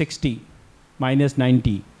 -60,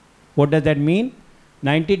 -90. What does that mean?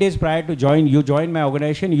 90 days prior to you join my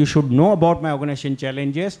organization, you should know about my organization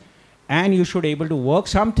challenges, and you should be able to work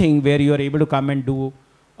something where you are able to come and do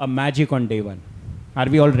a magic on day 1. Are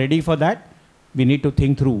we all ready for that? We need to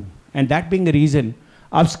think through. And that being the reason,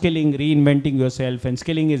 upskilling, reinventing yourself, and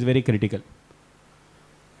skilling is very critical.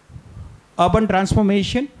 Urban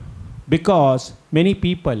transformation, because many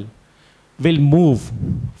people will move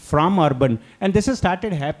from urban, and this has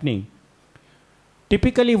started happening.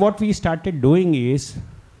 Typically what we started doing is,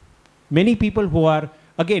 many people who are,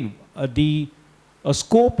 again, the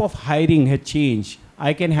scope of hiring has changed.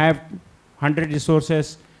 I can have 100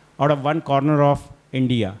 resources out of one corner of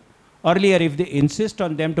India. Earlier, if they insist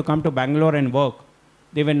on them to come to Bangalore and work,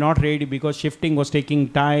 they were not ready because shifting was taking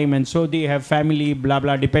time, and so they have family, blah,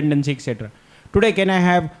 blah, dependency, etc. Today, can I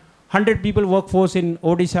have 100 people workforce in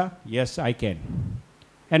Odisha? Yes, I can.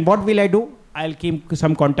 And what will I do? I'll keep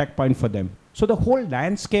some contact point for them. So the whole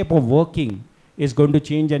landscape of working is going to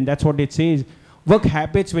change, and that's what it says. Work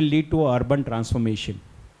habits will lead to urban transformation.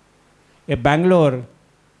 In Bangalore,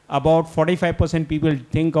 about 45% people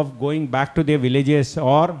think of going back to their villages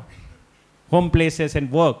or home places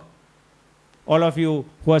and work. All of you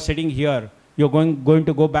who are sitting here, you're going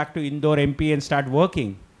to go back to Indore MP and start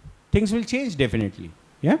working. Things will change definitely.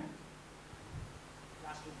 Yeah?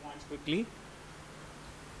 Last 2 points quickly.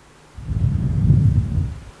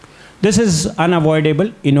 This is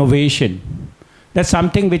unavoidable innovation. That's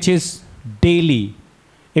something which is daily.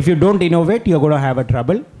 If you don't innovate, you're going to have a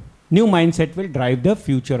trouble. New mindset will drive the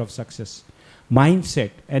future of success. Mindset,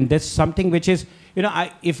 and that's something which is,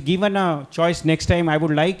 if given a choice next time, I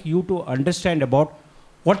would like you to understand about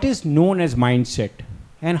what is known as mindset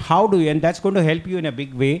and how do you, and that's going to help you in a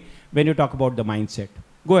big way when you talk about the mindset.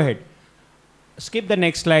 Go ahead. Skip the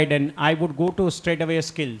next slide, and I would go to straight away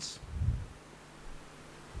skills.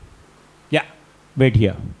 Yeah, wait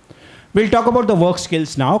here. We'll talk about the work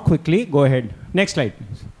skills now quickly. Go ahead. Next slide,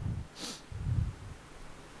 please.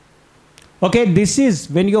 Okay, this is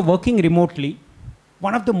when you're working remotely.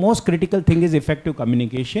 One of the most critical thing is effective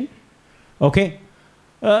communication. Okay.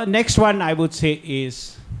 Next one I would say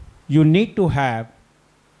is you need to have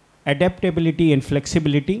adaptability and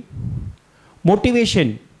flexibility.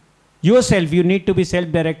 Motivation. Yourself, you need to be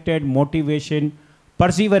self-directed, motivation,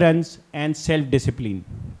 perseverance, and self-discipline.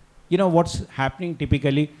 You know what's happening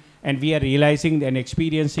typically, and we are realizing and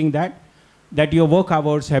experiencing that your work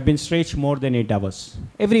hours have been stretched more than 8 hours.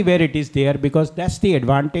 Everywhere it is there, because that's the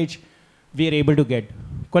advantage we are able to get.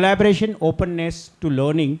 Collaboration, openness to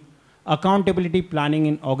learning, accountability, planning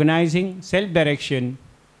and organizing, self-direction.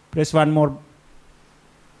 Press one more.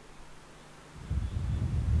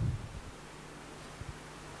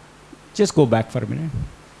 Just go back for a minute.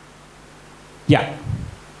 Yeah.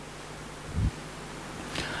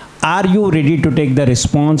 Are you ready to take the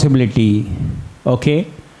responsibility? Okay.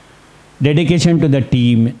 Dedication to the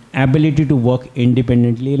team, ability to work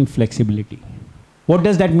independently, and flexibility. What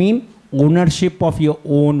does that mean? Ownership of your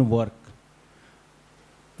own work.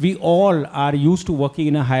 We all are used to working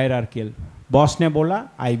in a hierarchical. Boss ne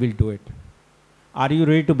bola, I will do it. Are you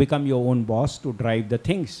ready to become your own boss to drive the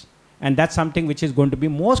things? And that's something which is going to be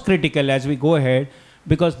most critical as we go ahead,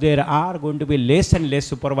 because there are going to be less and less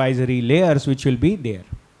supervisory layers which will be there.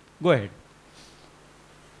 Go ahead.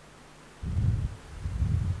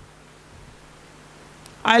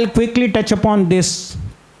 I'll quickly touch upon this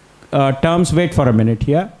terms. Wait for a minute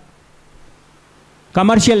here.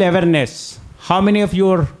 Commercial awareness. How many of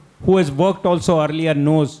you who has worked also earlier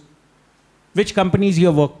knows which companies you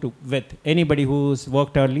have worked with? Anybody who's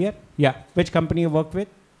worked earlier? Yeah. Which company you worked with?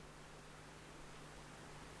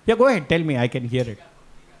 Yeah, go ahead. Tell me. I can hear it.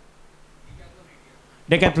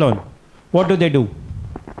 Decathlon. What do they do?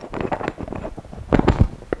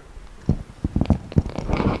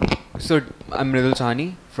 So, I'm Mridul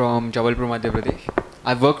Sahni from Jabalpur, Madhya Pradesh.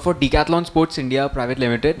 I've worked for Decathlon Sports India Private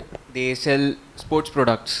Limited, They sell sports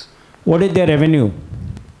products. What is their revenue?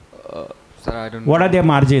 Sir, I don't What know. are their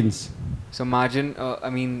margins? So margin, I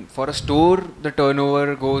mean, for a store, the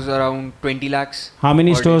turnover goes around 20 lakhs. How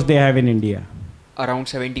many per stores day. they have in India? Around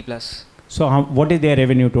 70 plus. So what is their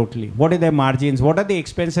revenue totally? What are their margins? What are the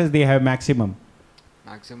expenses they have maximum?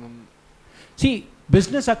 Maximum. See,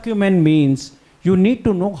 business acumen means you need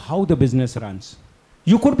to know how the business runs.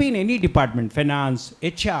 You could be in any department, finance,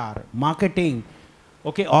 HR, marketing,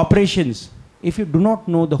 okay, operations. If you do not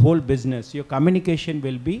know the whole business, your communication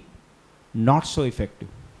will be not so effective.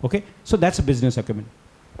 Okay, so that's a business acumen.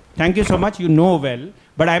 Thank you so much. You know well,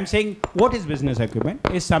 but I'm saying what is business acumen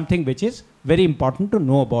is something which is very important to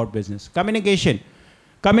know about business. Communication.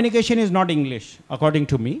 Communication is not English, according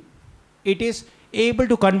to me. It is able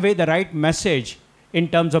to convey the right message in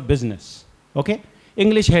terms of business. Okay,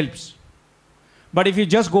 English helps. But if you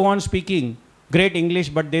just go on speaking great English,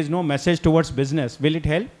 but there's no message towards business, will it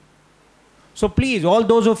help? So please, all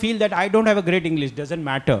those who feel that I don't have a great English, doesn't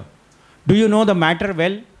matter. Do you know the matter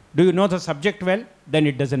well? Do you know the subject well? Then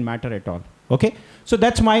it doesn't matter at all. Okay? So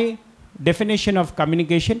that's my definition of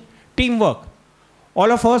communication. Teamwork.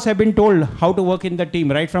 All of us have been told how to work in the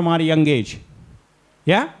team right from our young age.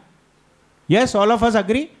 Yeah? Yes, all of us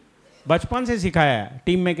agree? बचपन से सिखाया है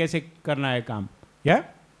team में कैसे करना है काम. Yeah?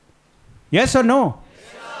 Yes or no?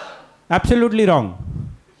 Yes, absolutely wrong.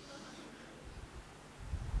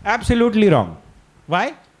 Absolutely wrong.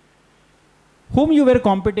 Why? Whom you were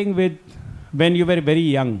competing with when you were very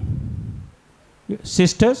young?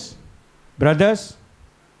 Sisters? Brothers?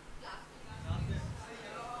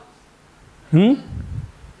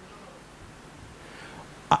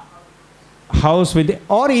 House with,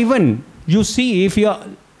 or even you see if you're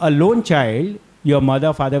a lone child, your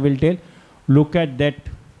mother, father will tell, look at that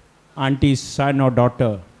auntie's son or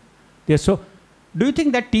daughter. They're so, do you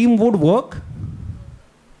think that team would work?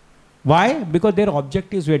 Why? Because their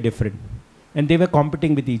objectives were different and they were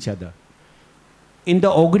competing with each other. In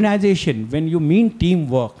the organization, when you mean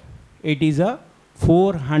teamwork, it is a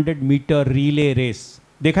 400-meter relay race.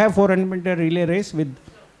 देखा है 400-meter relay race with,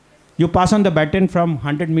 you pass on the baton from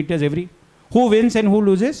 100 meters every, who wins and who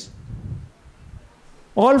loses?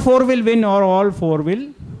 All four will win or all four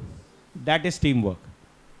will, that is teamwork.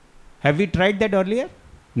 Have we tried that earlier?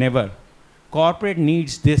 Never. Corporate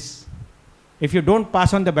needs this. If you don't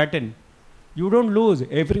pass on the baton, you don't lose,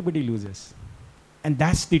 everybody loses. And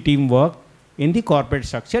that's the teamwork in the corporate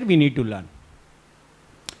structure we need to learn.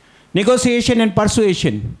 Negotiation and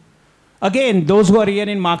persuasion. Again, those who are here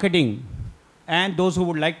in marketing and those who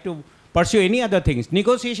would like to pursue any other things.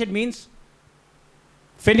 Negotiation means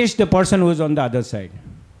finish the person who is on the other side.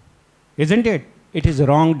 Isn't it? It is a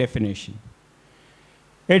wrong definition.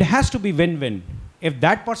 It has to be win-win. If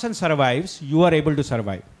that person survives, you are able to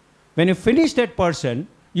survive. When you finish that person,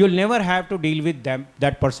 you'll never have to deal with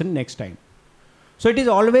that person next time. So it is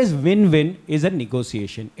always win-win is a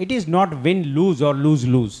negotiation. It is not win-lose or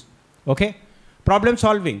lose-lose. Okay? Problem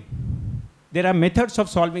solving. There are methods of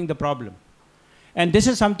solving the problem. And this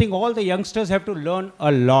is something all the youngsters have to learn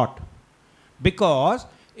a lot. Because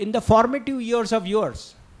in the formative years of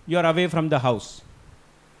yours, you are away from the house.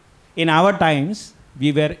 In our times,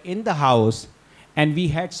 we were in the house and we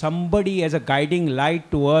had somebody as a guiding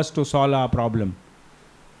light to us to solve our problem.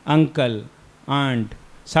 Uncle, aunt,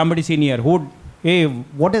 somebody senior who, hey,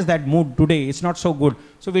 what is that mood today? It's not so good.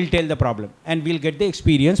 So we'll tell the problem and we'll get the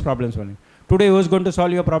experience problem solving. Today who is going to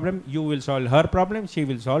solve your problem? You will solve her problem, she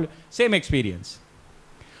will solve, same experience.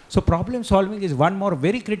 So problem solving is one more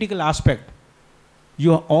very critical aspect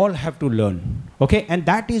you all have to learn. Okay, and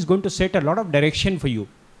that is going to set a lot of direction for you.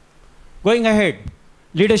 Going ahead,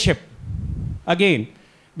 leadership. Again,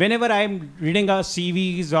 whenever I am reading our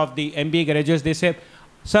CVs of the MBA graduates, they say,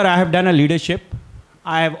 sir, I have done a leadership.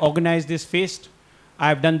 I have organized this feast. I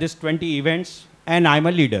have done this 20 events and I'm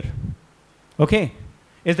a leader. Okay,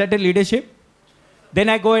 is that a leadership? Then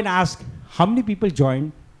I go and ask, how many people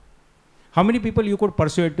joined? How many people you could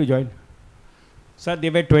persuade to join? Sir,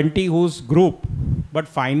 there were 20 whose group, but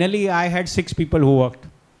finally I had 6 people who worked.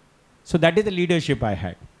 So that is the leadership I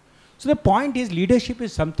had. So the point is leadership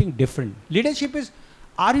is something different. Leadership is,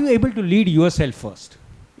 are you able to lead yourself first?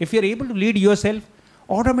 If you're able to lead yourself,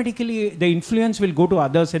 automatically the influence will go to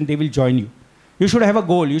others and they will join you. You should have a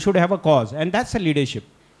goal, you should have a cause, and that's a leadership.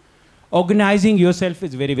 Organizing yourself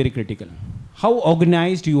is very, very critical. How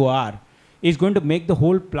organized you are is going to make the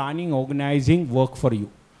whole planning, organizing work for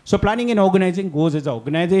you. So planning and organizing goes as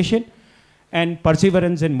organization and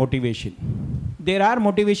perseverance and motivation. There are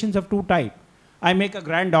motivations of two types. I make a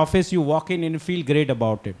grand office, you walk in and feel great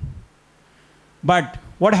about it. But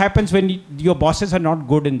what happens when your bosses are not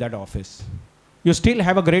good in that office? You still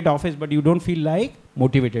have a great office, but you don't feel like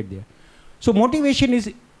motivated there. So motivation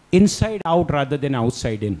is inside out rather than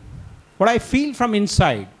outside in. What I feel from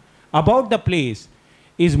inside about the place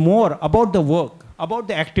is more about the work, about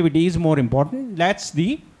the activity is more important. That's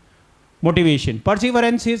the motivation.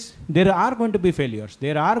 Perseverance is, there are going to be failures.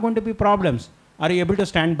 There are going to be problems. Are you able to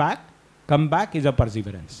stand back? Come back is a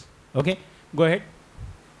perseverance. Okay, go ahead.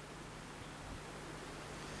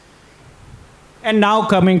 And now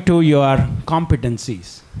coming to your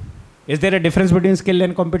competencies. Is there a difference between skill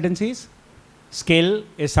and competencies? Skill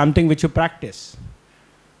is something which you practice.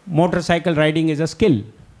 Motorcycle riding is a skill.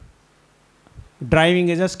 Driving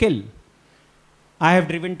is a skill. I have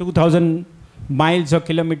driven 2,000 miles or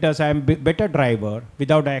kilometers. I am a better driver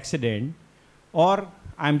without accident, or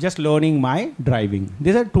I am just learning my driving.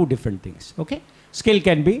 These are two different things. Okay? Skill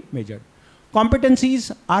can be measured.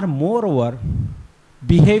 Competencies are moreover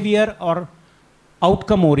behavior or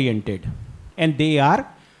outcome oriented, and they are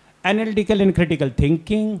analytical and critical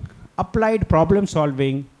thinking, applied problem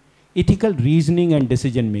solving, ethical reasoning and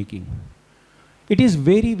decision making. It is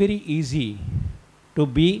very, very easy to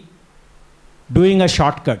be doing a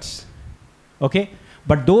shortcuts, okay?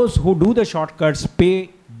 But those who do the shortcuts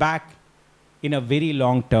pay back in a very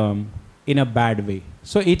long term, in a bad way.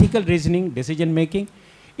 So ethical reasoning, decision making,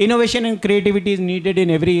 innovation and creativity is needed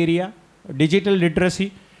in every area. Digital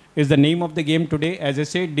literacy is the name of the game today. As I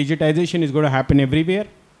said, digitization is going to happen everywhere.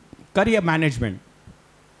 Career management,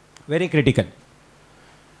 very critical.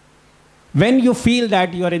 When you feel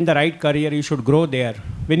that you are in the right career, you should grow there.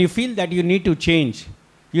 When you feel that you need to change,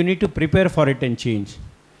 you need to prepare for it and change.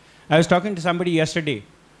 I was talking to somebody yesterday,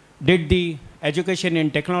 did the education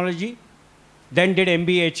in technology, then did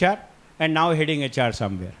MBA HR, and now heading HR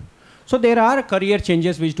somewhere. So there are career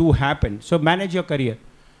changes which do happen. So manage your career.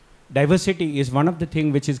 Diversity is one of the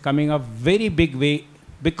things which is coming up very big way,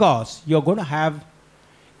 because you're going to have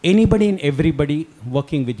anybody and everybody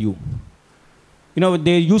working with you. You know,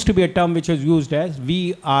 there used to be a term which was used as,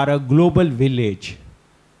 we are a global village.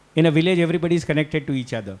 In a village, everybody is connected to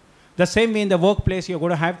each other. The same way in the workplace, you're going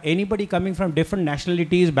to have anybody coming from different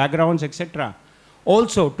nationalities, backgrounds, etc.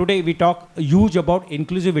 Also, today we talk huge about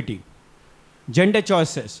inclusivity. Gender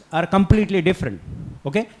choices are completely different,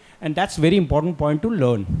 okay? And that's very important point to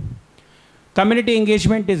learn. Community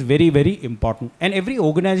engagement is very, very important. And every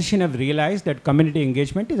organization have realized that community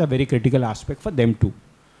engagement is a very critical aspect for them too.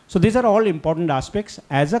 So these are all important aspects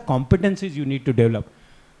as a competencies you need to develop.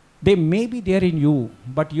 They may be there in you,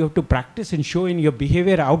 but you have to practice and show in your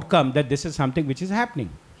behavior outcome that this is something which is happening.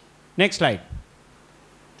 Next slide.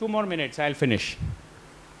 2 more minutes, I'll finish.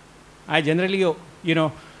 I generally, you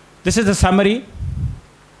know, this is the summary.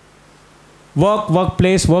 Work,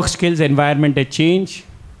 workplace, work skills, environment, and change.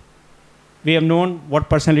 We have known what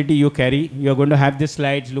personality you carry. You're going to have these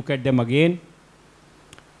slides, look at them again.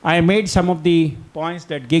 I made some of the points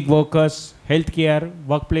that gig workers, healthcare,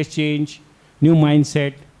 workplace change, new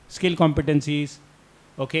mindset, skill competencies,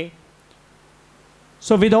 okay?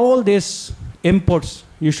 So with all these inputs,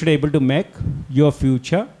 you should be able to make your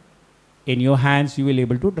future in your hands. You will be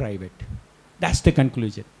able to drive it. That's the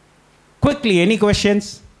conclusion. Quickly, any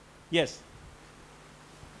questions? Yes.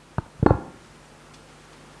 Go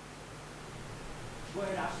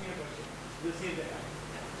ahead, ask me a question. We'll see that.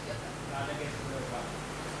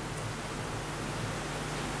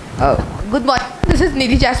 Good morning. This is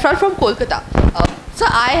Nidhi Jaiswal from Kolkata. So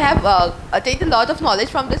I have attained a lot of knowledge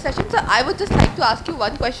from this session. So I would just like to ask you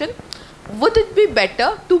one question. Would it be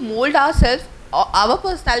better to mold ourselves or our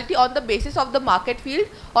personality on the basis of the market field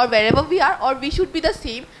or wherever we are, or we should be the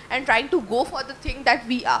same and trying to go for the thing that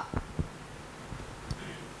we are?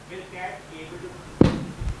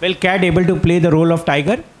 Will cat able to play the role of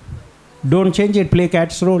tiger? Don't change it, play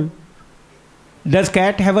cat's role. Does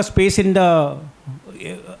cat have a space in the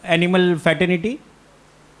animal fraternity?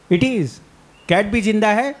 It is. Cat bhi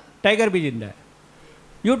zinda hai, tiger bhi zinda hai.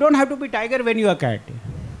 You don't have to be tiger when you are cat.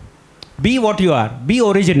 Be what you are. Be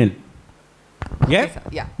original. Yeah? Okay,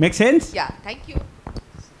 yeah. Make sense? Yeah, thank you.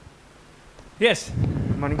 Yes.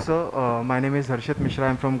 Good morning, sir. My name is Harshit Mishra.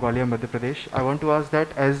 I'm from Gwalior, Madhya Pradesh. I want to ask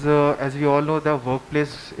that as we all know, the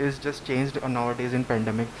workplace is just changed nowadays in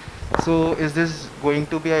pandemic. So is this going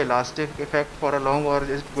to be an elastic effect for a long, or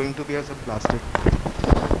is it going to be as a plastic?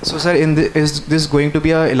 So sir, is this going to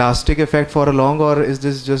be an elastic effect for a long, or is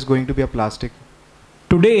this just going to be a plastic?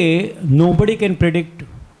 Today, nobody can predict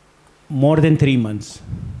more than 3 months.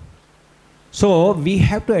 So we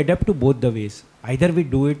have to adapt to both the ways. Either we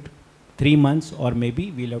do it 3 months, or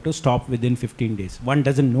maybe we'll have to stop within 15 days. One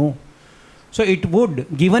doesn't know. So it would,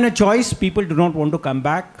 given a choice, people do not want to come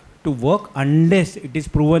back to work unless it is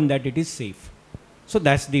proven that it is safe. So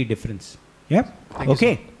that's the difference. Yeah?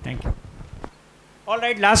 Okay. Thank you. All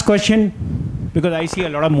right, last question, because I see a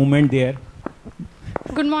lot of movement there.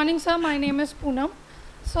 Good morning, sir. My name is Poonam.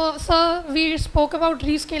 So, sir, we spoke about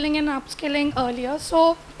reskilling and upskilling earlier.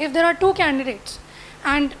 So, if there are two candidates,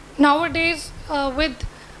 and nowadays with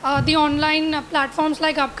the online platforms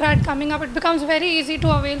like Upgrad coming up, it becomes very easy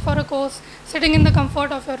to avail for a course sitting in the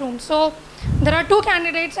comfort of your room. So, there are two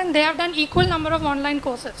candidates and they have done equal number of online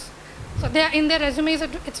courses. So, they are in their resumes,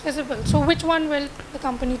 it's visible. So, which one will the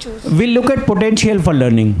company choose? We'll look at potential for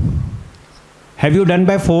learning. Have you done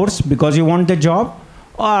by force because you want the job,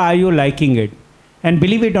 or are you liking it? And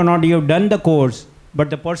believe it or not, you have done the course,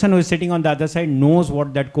 but the person who is sitting on the other side knows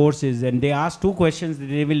what that course is, and they ask two questions that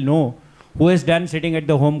they will know who has done sitting at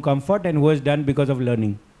the home comfort and who has done because of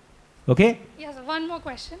learning. Okay? Yes, one more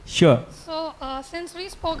question. Sure. So, since we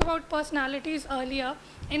spoke about personalities earlier,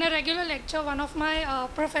 in a regular lecture, one of my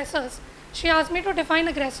professors, she asked me to define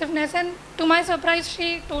aggressiveness, and to my surprise,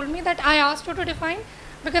 she told me that I asked you to define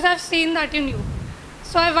because I've seen that in you.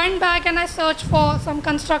 So I went back and I searched for some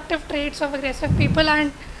constructive traits of aggressive people,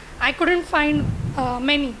 and I couldn't find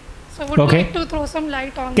many. So would you like to throw some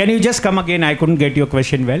light on Can you just come again? I couldn't get your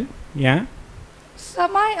question well. Yeah? So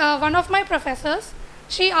one of my professors,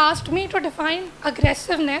 she asked me to define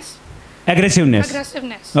aggressiveness.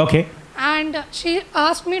 Aggressiveness. Okay. And she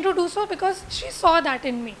asked me to do so because she saw that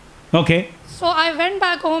in me. Okay. So I went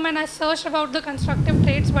back home and I searched about the constructive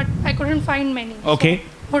traits, but I couldn't find many. Okay.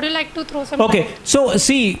 So would you like to throw some Okay. light? So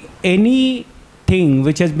see, anything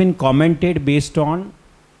which has been commented based on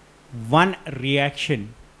one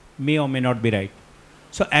reaction may or may not be right.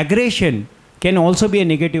 So aggression can also be a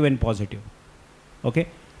negative and positive. Okay.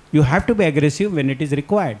 You have to be aggressive when it is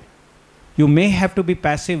required. You may have to be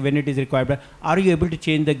passive when it is required. But are you able to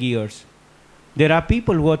change the gears? There are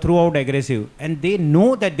people who are throughout aggressive and they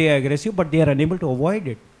know that they are aggressive, but they are unable to avoid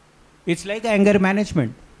it. It's like anger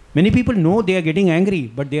management. Many people know they are getting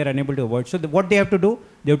angry, but they are unable to avoid. So what they have to do?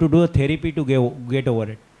 They have to do a therapy to get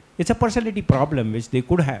over it. It's a personality problem which they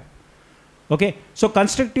could have. Okay. So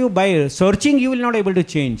constructive, by searching you will not able to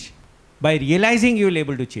change. By realizing you will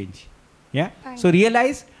able to change. Yeah. So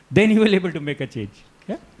realize, then you will able to make a change.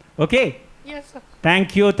 Yeah. Okay. Yes, sir.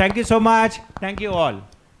 Thank you. Thank you so much. Thank you all.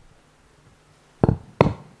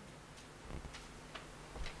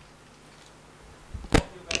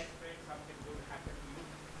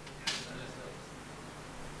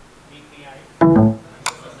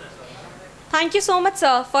 Thank you so much,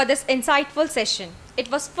 sir, for this insightful session.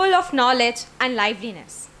 It was full of knowledge and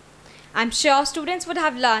liveliness. I'm sure students would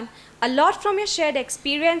have learned a lot from your shared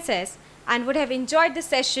experiences and would have enjoyed the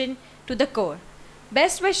session to the core.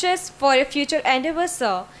 Best wishes for your future endeavors,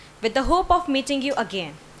 sir, with the hope of meeting you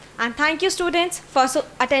again. And thank you, students, for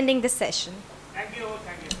attending this session. Thank you.